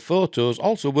shown the photos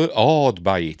also were awed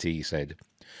by it, he said.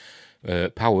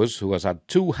 Powers, who has had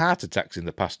 2 heart attacks in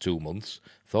the past 2 months,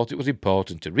 thought it was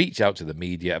important to reach out to the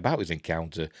media about his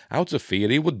encounter out of fear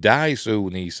he would die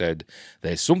soon, he said.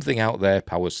 There's something out there,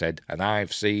 Powers said, and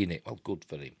I've seen it. Well, good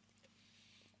for him.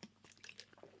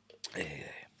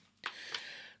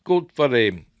 Good for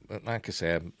him. Like I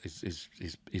say,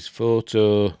 his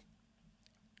photo,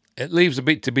 it leaves a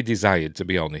bit to be desired, to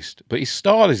be honest. But his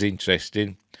story is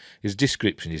interesting. His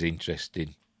description is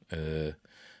interesting. Where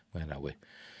are we?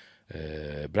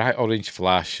 Bright orange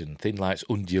flash and thin lights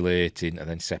undulating and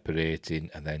then separating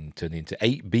and then turning into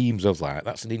 8 beams of light.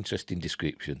 That's an interesting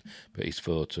description. But his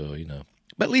photo,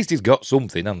 But at least he's got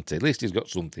something, hasn't he? At least he's got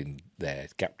something there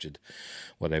captured,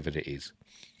 whatever it is.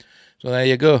 So there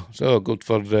you go. So good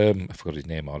for, I forgot his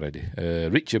name already,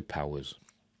 Richard Powers.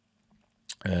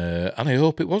 And I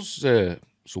hope it was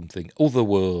something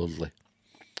otherworldly.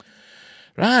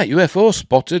 Right, UFO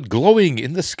spotted glowing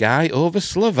in the sky over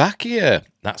Slovakia.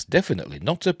 That's definitely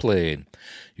not a plane.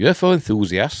 UFO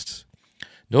enthusiasts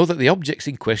know that the objects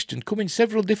in question come in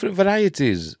several different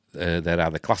varieties. There are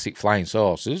the classic flying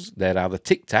saucers, there are the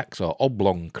tic-tacs or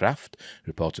oblong craft,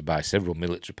 reported by several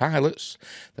military pilots,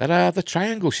 there are the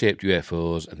triangle-shaped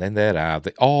UFOs, and then there are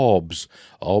the orbs.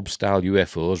 Orb-style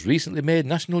UFOs recently made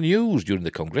national news during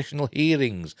the congressional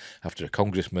hearings after a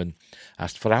congressman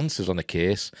asked for answers on a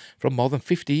case from more than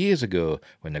 50 years ago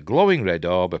when a glowing red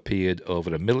orb appeared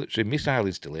over a military missile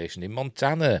installation in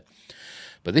Montana.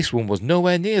 But this one was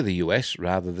nowhere near the US,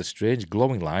 rather the strange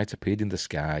glowing light appeared in the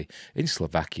sky in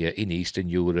Slovakia in Eastern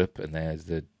Europe, and there's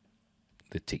the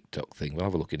TikTok thing. We'll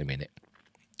have a look in a minute.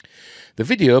 The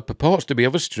video purports to be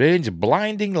of a strange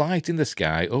blinding light in the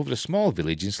sky over a small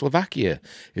village in Slovakia.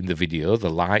 In the video, the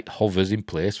light hovers in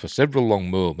place for several long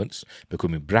moments,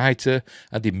 becoming brighter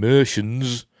and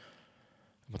immersions.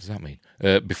 What does that mean?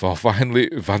 Before finally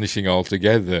vanishing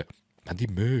altogether. And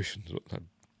immersions.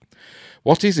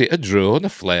 What is it? A drone? A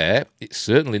flare? It's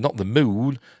certainly not the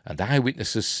moon, and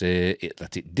eyewitnesses say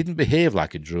that it didn't behave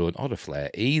like a drone or a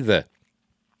flare either.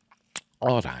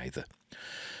 Or either.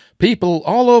 People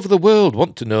all over the world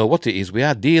want to know what it is we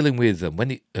are dealing with, and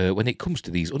when it comes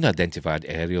to these unidentified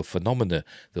aerial phenomena,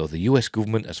 though the US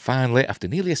government has finally, after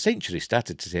nearly a century,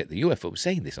 started to take the UFO. We're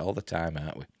saying this all the time,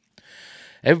 aren't we?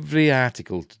 Every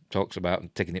article talks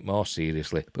about taking it more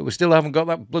seriously, but we still haven't got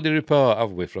that bloody report,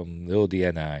 have we, from the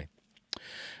ODNI?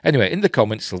 Anyway, in the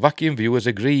comments, Slovakian viewers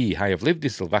agree. I have lived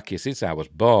in Slovakia since I was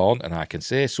born, and I can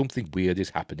say something weird is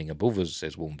happening above us,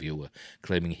 says one viewer,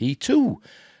 claiming he too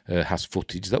has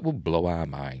footage that will blow our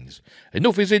minds.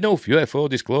 Enough is enough. UFO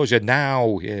disclosure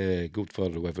now. Yeah, good for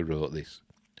whoever wrote this.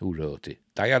 Who wrote it?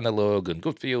 Diana Logan.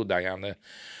 Good for you, Diana.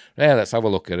 Yeah, let's have a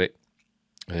look at it.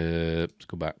 Let's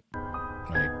go back.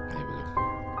 Right, there we go.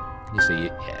 Can you see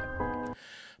it? Yeah.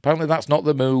 Apparently that's not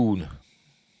the moon.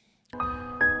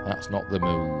 That's not the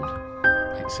moon,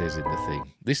 it says in the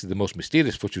thing. This is the most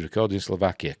mysterious footage recorded in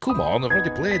Slovakia. Come on, I've already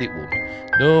played it once.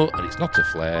 No, and it's not a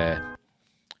flare.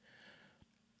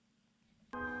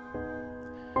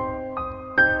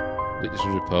 Witness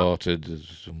reported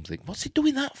something. What's he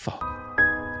doing that for?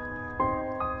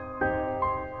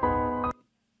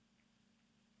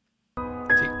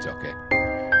 TikTok,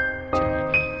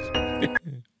 Chinese.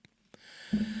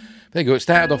 There you go. It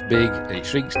started off big and it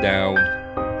shrinks down.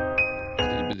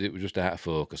 It was just out of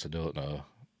focus, I don't know.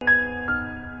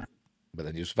 But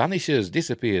then it just vanishes,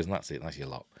 disappears, and that's it. That's your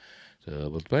lot. So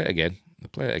we'll play it again. We'll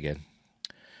play it again.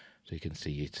 So you can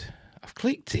see it. I've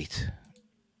clicked it.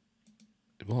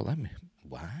 It won't let me.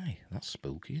 Why? That's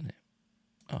spooky, isn't it?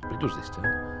 Oh, but it does this time.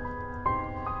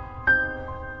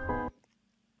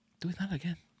 Doing that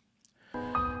again.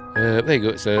 There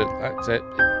you go.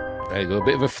 There you go. A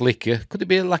bit of a flicker. Could it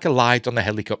be like a light on a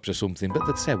helicopter or something? But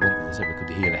they said we could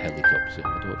hear a helicopter.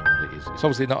 I don't know what it is. It's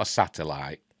obviously not a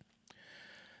satellite.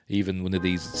 Even one of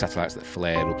these satellites that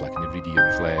flare up like an iridium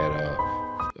flare or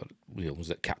ones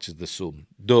that catches the sun.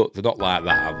 They're not like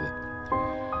that, are they?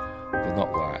 They're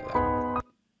not like that.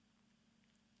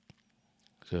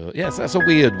 So, yes, that's a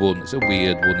weird one. It's a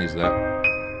weird one, is that?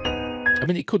 I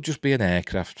mean, it could just be an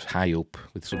aircraft high up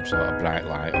with some sort of bright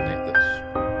light on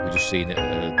it. We've just seen it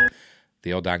at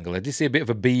the odd angle. I did see a bit of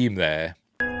a beam there,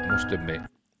 I must admit,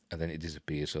 and then it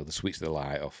disappears, so they switched the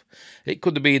light off. It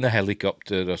could have been a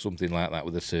helicopter or something like that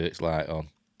with a searchlight on,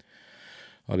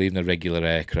 or even a regular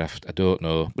aircraft. I don't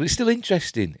know, but it's still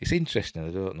interesting. It's interesting.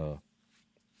 I don't know.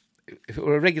 If it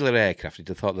were a regular aircraft, you'd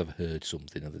have thought they've heard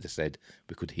something, and they'd have said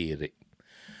we could hear it.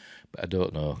 But I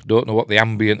don't know. Don't know what the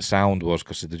ambient sound was,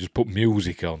 because they just put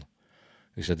music on.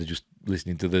 They said they're just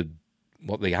listening to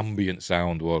what the ambient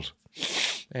sound was.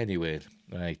 Anyway,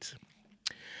 right.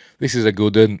 This is a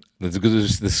good one. There's good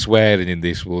as the swearing in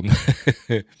this one.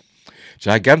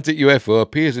 Gigantic UFO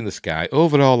appears in the sky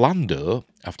over Orlando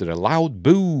after a loud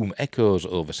boom echoes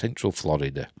over central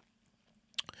Florida.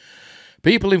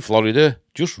 People in Florida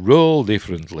just roll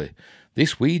differently.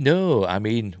 This we know. I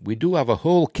mean, we do have a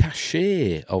whole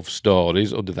cache of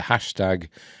stories under the hashtag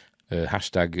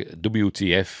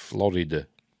WTF Florida.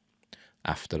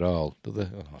 After all,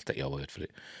 I'll take your word for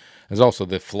it. There's also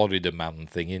the Florida man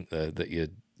thing, isn't there, that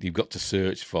you've got to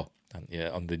search for,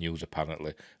 on the news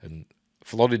apparently. And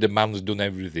Florida man's done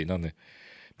everything, hasn't he?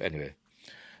 But anyway,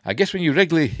 I guess when you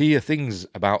regularly hear things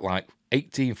about like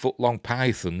 18-foot-long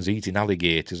pythons eating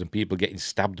alligators and people getting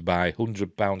stabbed by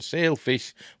 100-pound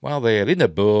sailfish while they're in a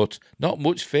boat, not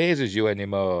much phases you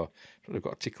anymore. I've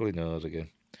got a tickly nose again.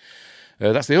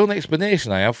 That's the only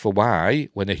explanation I have for why,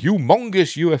 when a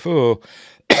humongous UFO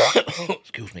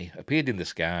excuse me, appeared in the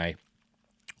sky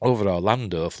over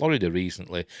Orlando, Florida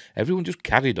recently, everyone just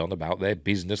carried on about their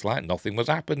business like nothing was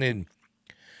happening.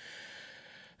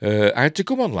 I had to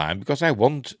come online because I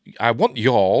want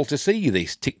y'all to see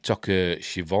this. TikToker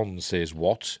Siobhan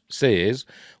says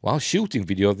while shooting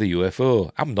video of the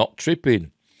UFO. I'm not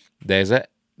tripping. There is a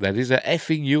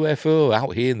effing UFO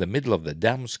out here in the middle of the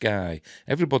damn sky.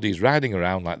 Everybody's riding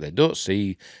around like they don't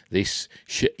see this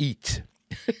shit.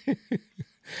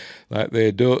 Like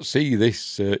they don't see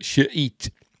this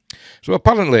shit. So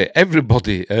apparently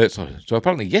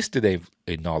yesterday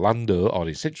in Orlando or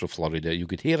in central Florida, you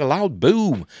could hear a loud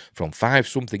boom from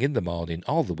 5-something in the morning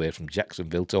all the way from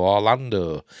Jacksonville to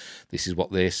Orlando. This is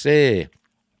what they say.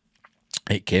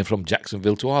 It came from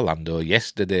Jacksonville to Orlando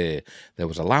yesterday. There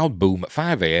was a loud boom at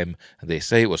 5 a.m. and they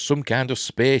say it was some kind of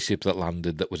spaceship that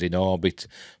landed that was in orbit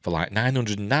for like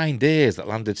 909 days that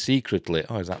landed secretly.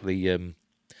 Oh, is that the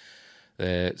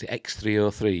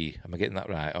X303? Am I getting that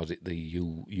right? Or is it the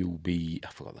UB?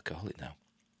 I forgot what they call it now.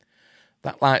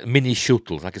 That like mini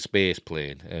shuttle, like a space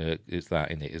plane. It's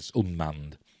that in it. It's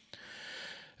unmanned.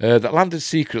 That landed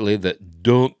secretly that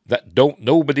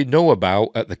nobody know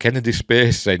about at the Kennedy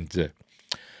Space Center.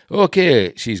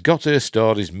 Okay, she's got her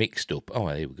stories mixed up. Oh,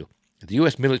 here we go. The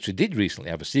US military did recently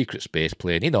have a secret space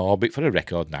plane in orbit for a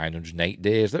record 908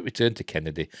 days that returned to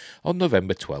Kennedy on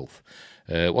November 12th.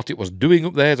 What it was doing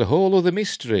up there is a whole other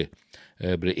mystery,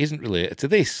 but it isn't related to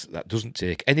this. That doesn't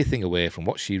take anything away from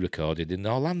what she recorded in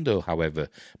Orlando, however.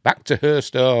 Back to her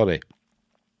story.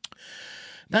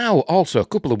 Now, also, a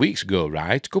couple of weeks ago,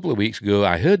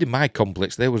 I heard in my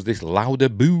complex there was this louder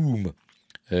boom.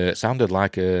 It sounded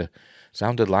like a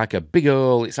big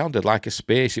hole. It sounded like a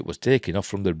spaceship was taking off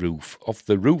from the roof of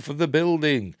the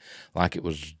building, like it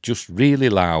was just really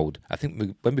loud. I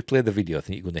think when we play the video, I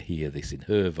think you're going to hear this in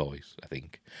her voice, I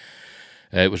think.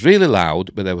 It was really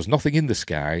loud, but there was nothing in the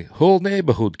sky. Whole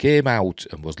neighbourhood came out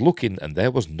and was looking, and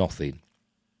there was nothing.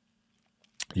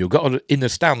 You got to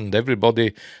understand,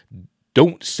 everybody.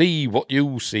 Don't see,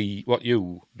 because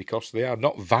they are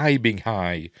not vibing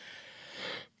high.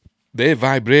 They're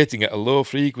vibrating at a low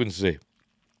frequency.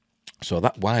 So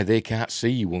that's why they can't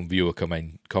see, one viewer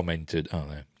commented. Oh,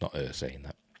 no, not her saying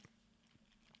that.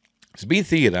 It's been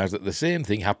theorised that the same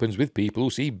thing happens with people who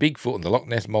see Bigfoot and the Loch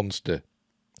Ness Monster.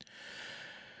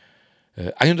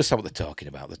 I understand what they're talking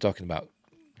about. They're talking about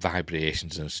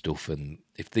vibrations and stuff, and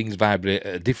if things vibrate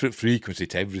at a different frequency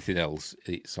to everything else,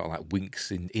 it sort of like winks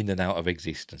in and out of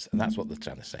existence, and that's what they're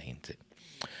trying to say, isn't it?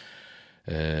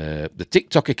 The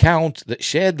TikTok account that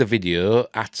shared the video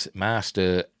at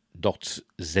master.zebula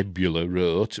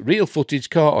wrote, real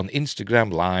footage caught on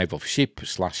Instagram Live of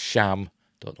ship/sham,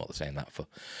 don't know what they're saying that for,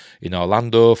 in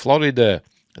Orlando, Florida.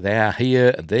 They are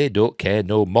here and they don't care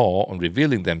no more on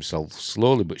revealing themselves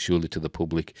slowly but surely to the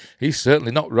public. He's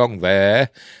certainly not wrong there.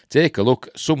 Take a look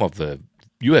at some of the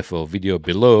UFO video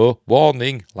below.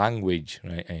 Warning, language.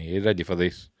 Right, are you ready for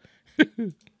this?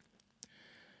 From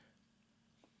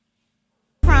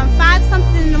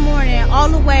 5-something in the morning all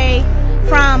the way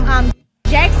from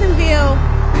Jacksonville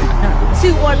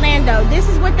to Orlando. This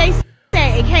is what they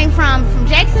said. It came from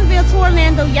Jacksonville to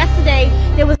Orlando yesterday.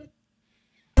 There was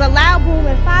a loud boom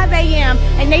at 5 a.m.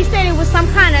 and they said it was some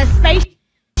kind of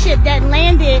spaceship that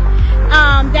landed,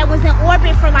 that was in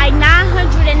orbit for like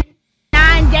 909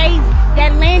 days,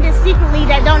 that landed secretly,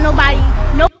 that don't nobody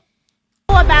know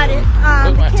about it,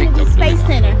 the Kennedy Space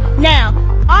Center. Now,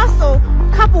 also,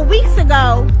 a couple weeks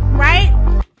ago,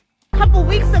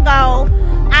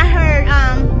 I heard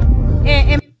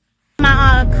in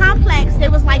my complex,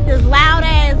 there was like this loud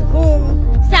ass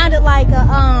boom, sounded like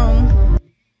a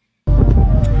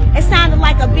it sounded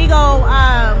like a big old,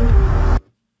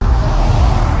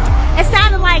 it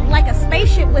sounded like a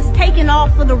spaceship was taking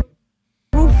off of the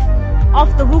roof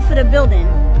of the building.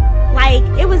 Like,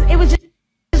 it was just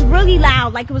really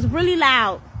loud, like it was really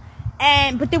loud.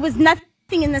 But there was nothing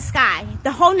in the sky.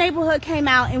 The whole neighborhood came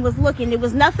out and was looking. There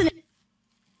was nothing.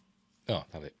 Oh,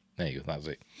 that's it. There you go,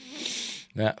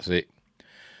 that's it.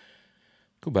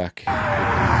 Go back.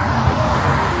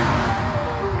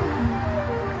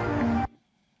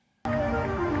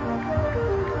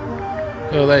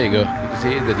 Oh, there you go. You can see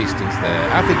it in the distance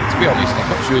there. I think, to be honest, I'm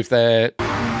not sure if they're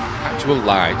actual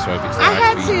lights or if it's lights. I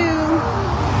had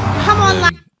to come on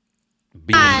live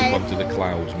beaming onto the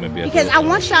clouds, maybe. Because I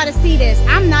want y'all to see this.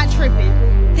 I'm not tripping.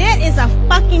 There is a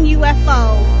fucking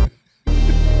UFO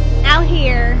out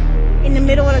here in the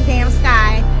middle of the damn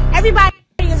sky. Everybody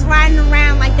is riding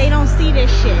around like they don't see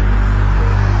this shit.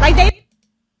 Like they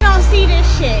don't see this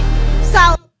shit.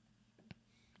 So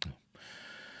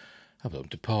I have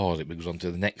to pause, it goes on to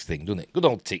the next thing, doesn't it? Good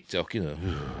old TikTok, you know.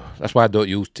 That's why I don't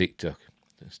use TikTok.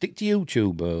 Stick to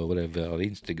YouTube or whatever, or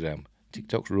Instagram.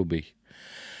 TikTok's rubbish.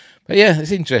 But yeah,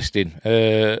 it's interesting.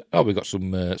 We've got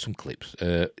some clips.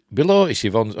 Below is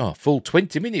Siobhan's full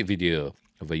 20-minute video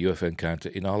of a UFO encounter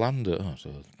in Orlando.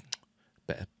 So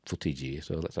better footage here,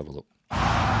 so let's have a look. There's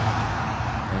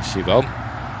Siobhan.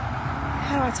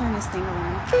 How do I turn this thing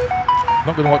on? I'm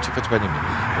not going to watch it for 20 minutes.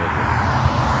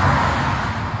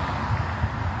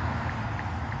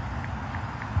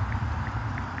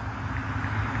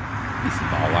 It's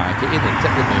more like it, isn't it?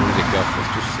 Take the music off,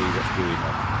 let's just see what's going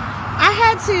on. I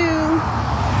had to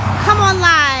come on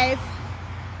live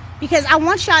because I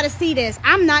want y'all to see this.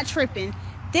 I'm not tripping.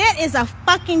 There is a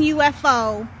fucking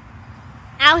UFO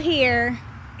out here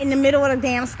in the middle of the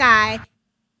damn sky.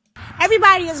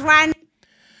 Everybody is riding.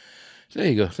 There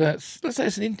you go. So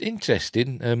that's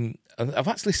interesting. I've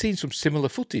actually seen some similar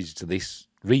footage to this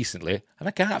recently, and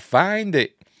I can't find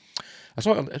it. I'm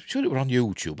sure it was on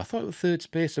YouTube. I thought it was Third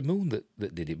Space and Moon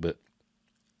that did it, but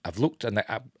I've looked and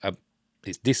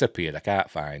it's disappeared. I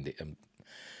can't find it.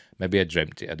 Maybe I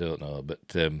dreamt it. I don't know.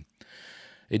 But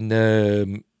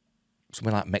in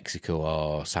somewhere like Mexico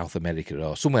or South America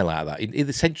or somewhere like that, in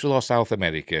either Central or South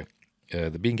America,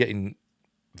 they've been getting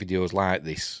videos like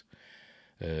this.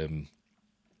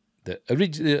 That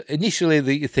initially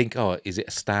you think, oh, is it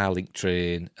a Starlink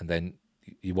train? And then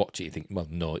you watch it, you think, well,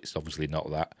 no, it's obviously not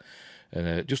that.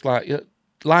 Just like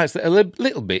lights that are a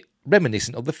little bit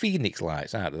reminiscent of the Phoenix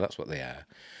lights, aren't they? That's what they are.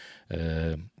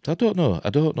 So I don't know. I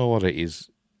don't know what it is.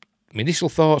 my initial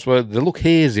thoughts were they look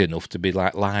hazy enough to be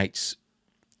like lights,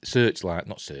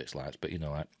 not searchlights, but you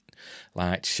know, like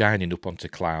lights shining up onto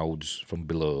clouds from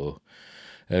below.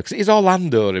 Because it is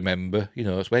Orlando, remember? You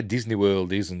know, it's where Disney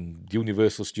World is and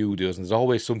Universal Studios, and there's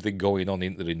always something going on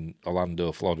in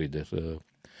Orlando, Florida. So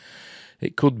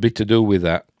it could be to do with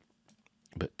that.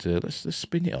 But let's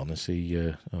spin it on and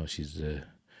see. Oh, she's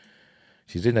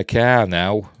in a car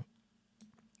now.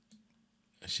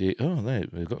 There,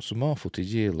 we've got some more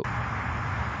footage here, look.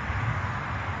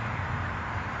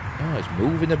 Oh, it's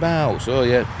moving about. So,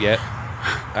 yeah.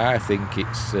 I think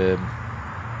it's...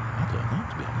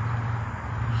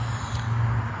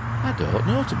 I don't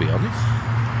know, to be honest.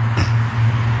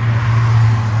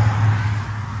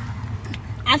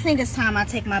 I think it's time I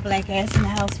take my black ass in the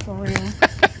house for real.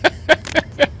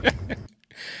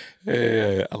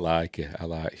 I like it. I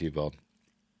like Siobhan.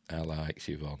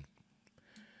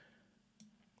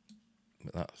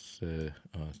 But that's... then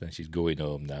she's going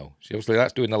home now. She obviously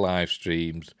that's doing the live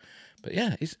streams. But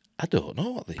yeah, I don't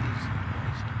know what this is.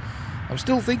 I'm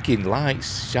still thinking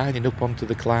lights shining up onto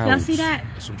the clouds. Y'all see that?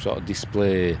 Some sort of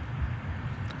display.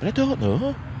 But I don't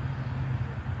know.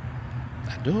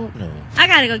 I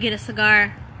gotta go get a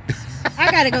cigar.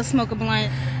 I gotta go smoke a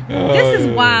blunt. This is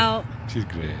wild. She's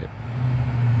great.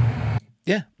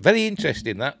 Yeah, very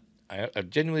interesting that. I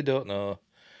genuinely don't know.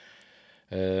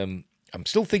 I'm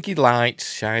still thinking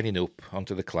lights shining up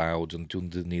onto the clouds and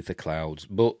underneath the clouds,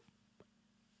 but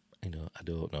you know, I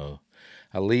don't know.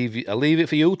 I'll leave it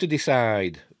for you to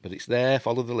decide. But it's there.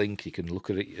 Follow the link. You can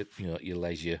look at it, you know, at your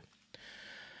leisure.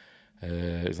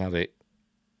 Is that it?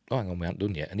 Oh, hang on, we haven't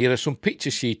done yet. And here are some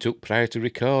pictures she took prior to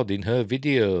recording her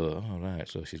video. All right,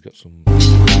 so she's got some pictures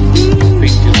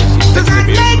that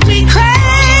she's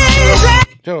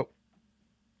taken. So,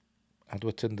 how do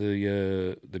I turn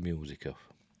the music off?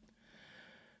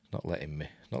 It's not letting me.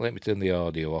 It's not letting me turn the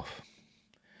audio off.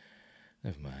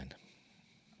 Never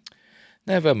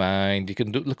mind. You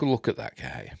can look at that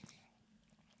guy.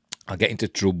 I'll get into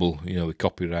trouble, you know, with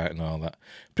copyright and all that.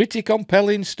 Pretty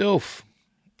compelling stuff.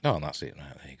 Oh, and that's it.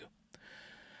 Right, there you go.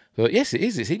 So, yes, it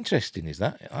is. It's interesting, is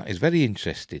that? That is very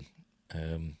interesting.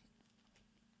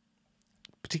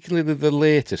 Particularly the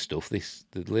later stuff, the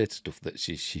later stuff that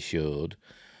she showed.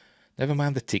 Never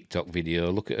mind the TikTok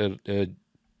video. Look at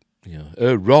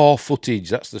her raw footage.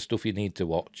 That's the stuff you need to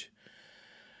watch.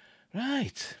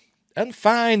 Right. And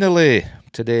finally,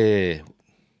 today,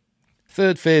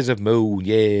 third phase of moon.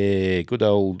 Yay. Good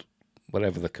old,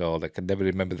 whatever they're called. I can never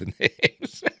remember the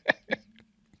names.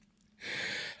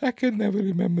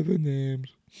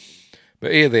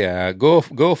 But here they are. Go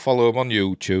follow them on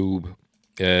YouTube.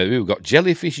 We've got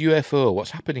Jellyfish UFO.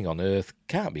 What's happening on Earth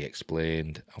can't be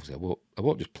explained. Obviously, I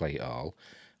won't just play it all.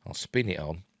 I'll spin it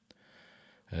on.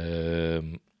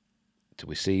 Till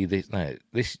we see this. Now,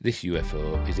 this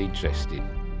UFO is interesting.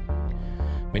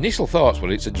 My initial thoughts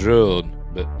were it's a drone,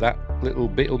 but that little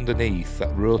bit underneath,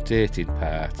 that rotating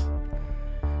part,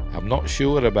 I'm not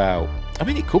sure about. I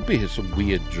mean, it could be some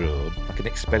weird drone, like an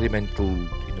experimental,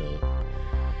 you know,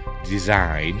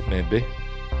 design, maybe.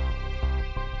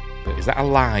 But is that a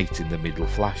light in the middle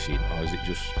flashing, or is it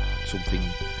just something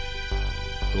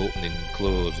opening and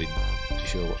closing to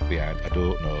show what's behind? I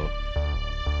don't know.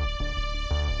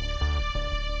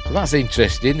 So that's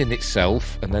interesting in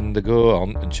itself, and then they go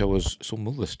on and show us some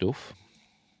other stuff.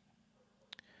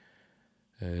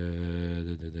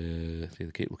 They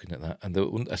keep looking at that, and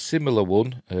a similar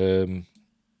one. There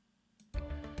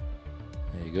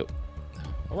you go.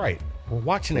 All right, we're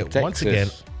watching it Texas. once again.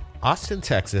 Austin,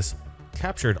 Texas,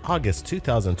 captured August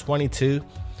 2022.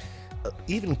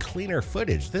 Even cleaner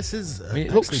footage. This is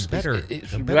it looks better.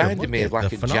 It's reminding me of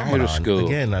like a gyroscope.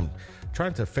 Again, I'm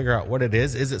trying to figure out what it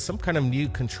is. Is it some kind of new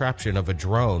contraption of a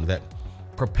drone that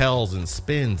propels and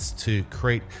spins to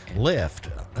create lift?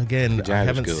 Again, I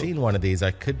haven't seen one of these.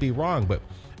 I could be wrong, but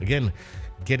again,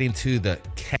 getting to the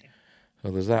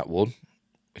well, there's that one,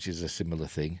 which is a similar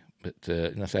thing. But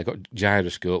I got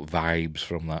gyroscope vibes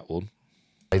from that one.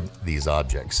 These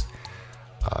objects,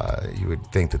 you would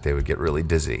think that they would get really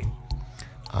dizzy.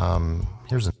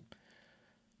 There's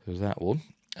that one,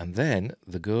 and then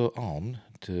they go on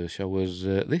to show us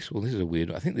this one. This is a weird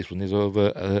one. I think this one is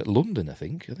over London. I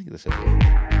think they said from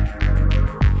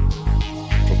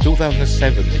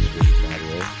 2007. This one, by the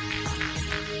way.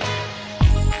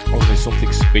 Obviously,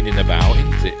 something spinning about,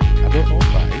 isn't it? I don't know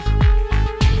what that is.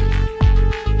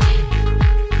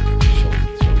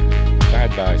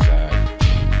 Side by side.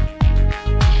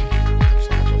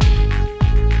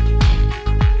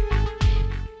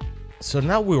 So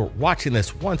now we're watching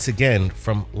this once again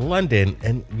from London,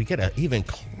 and we get an even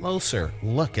closer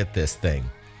look at this thing.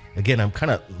 Again, I'm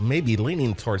kind of maybe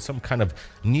leaning towards some kind of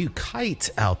new kite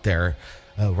out there.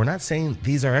 We're not saying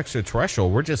these are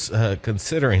extraterrestrial. We're just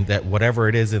considering that whatever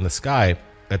it is in the sky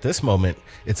at this moment,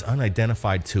 it's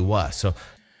unidentified to us. So,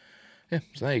 yeah,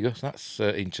 so there you go. So that's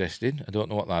interesting. I don't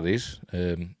know what that is.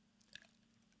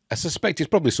 I suspect it's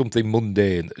probably something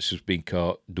mundane that's just been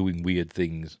caught doing weird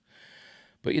things.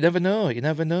 But you never know. You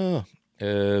never know.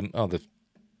 They're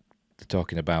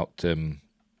talking about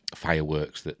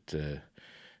fireworks that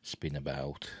spin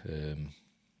about.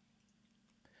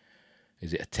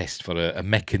 Is it a test for a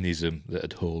mechanism that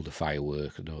would hold a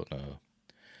firework? I don't know.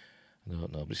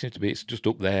 But it seems to be it's just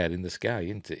up there in the sky,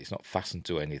 isn't it? It's not fastened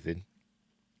to anything.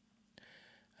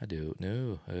 I don't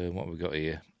know. What have we got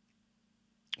here?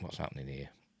 What's happening here?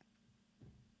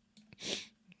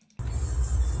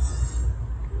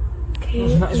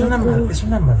 Oh,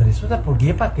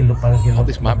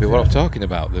 this might be what I'm talking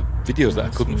about. The videos that I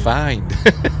couldn't find.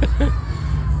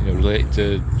 Related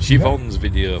to Siobhan's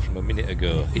video from a minute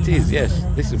ago. It is, yes.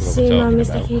 This is what I'm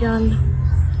talking about.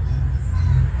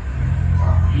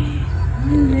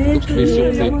 It looks to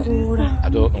be something. I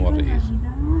don't know what it is.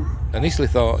 I initially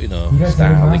thought,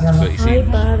 Starlink, but you see, I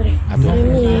don't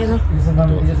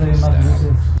know if it's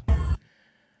Starlink.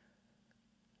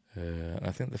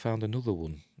 I think they found another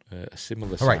one, a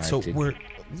similar sighting. All right, so we're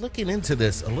looking into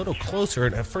this a little closer,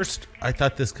 and at first I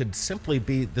thought this could simply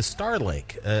be the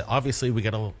Starlink. Obviously, we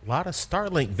got a lot of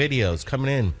Starlink videos coming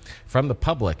in from the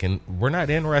public, and we're not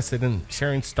interested in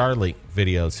sharing Starlink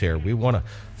videos here. We want to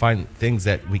find things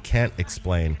that we can't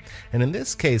explain. And in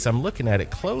this case, I'm looking at it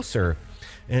closer,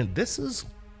 and this is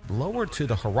lower to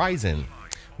the horizon.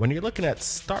 When you're looking at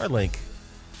Starlink,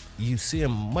 you see a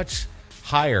much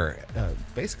higher,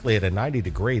 basically at a 90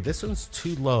 degree. This one's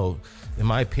too low, in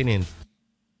my opinion.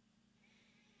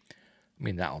 I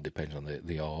mean, that all depends on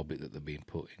the orbit that they're being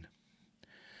put in.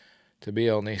 To be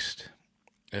honest,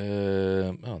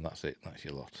 that's it. That's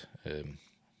your lot. There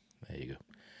you go.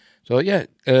 So yeah,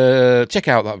 check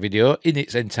out that video in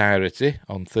its entirety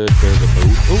on Third Further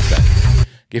Move. Okay,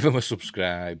 give them a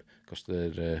subscribe because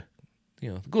they're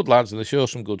good lads and they show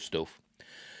some good stuff.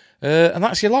 And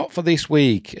that's your lot for this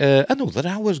week. Another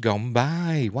hour's gone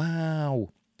by. Wow.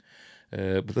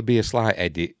 But there'll be a slight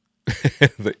edit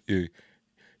that you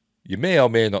may or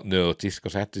may not notice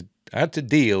because I had to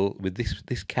deal with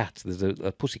this cat. There's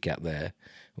a pussycat there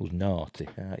who's naughty,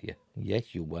 aren't you?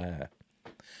 Yes, you were.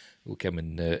 Who came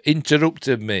and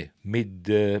interrupted me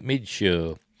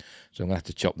mid-show. So I'm going to have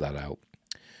to chop that out.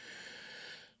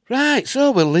 Right,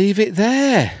 so we'll leave it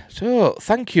there. So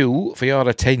thank you for your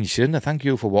attention. Thank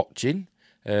you for watching.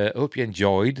 I hope you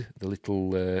enjoyed the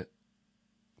little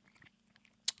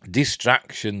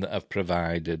distraction that I've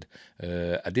provided.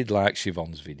 I did like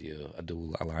Siobhan's video. I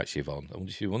like Siobhan. I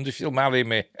wonder if she'll marry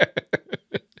me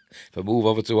if I move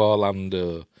over to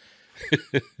Orlando.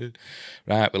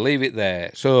 Right, we'll leave it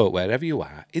there. So wherever you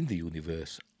are in the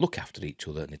universe, look after each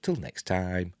other. And until next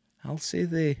time, I'll see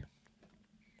thee.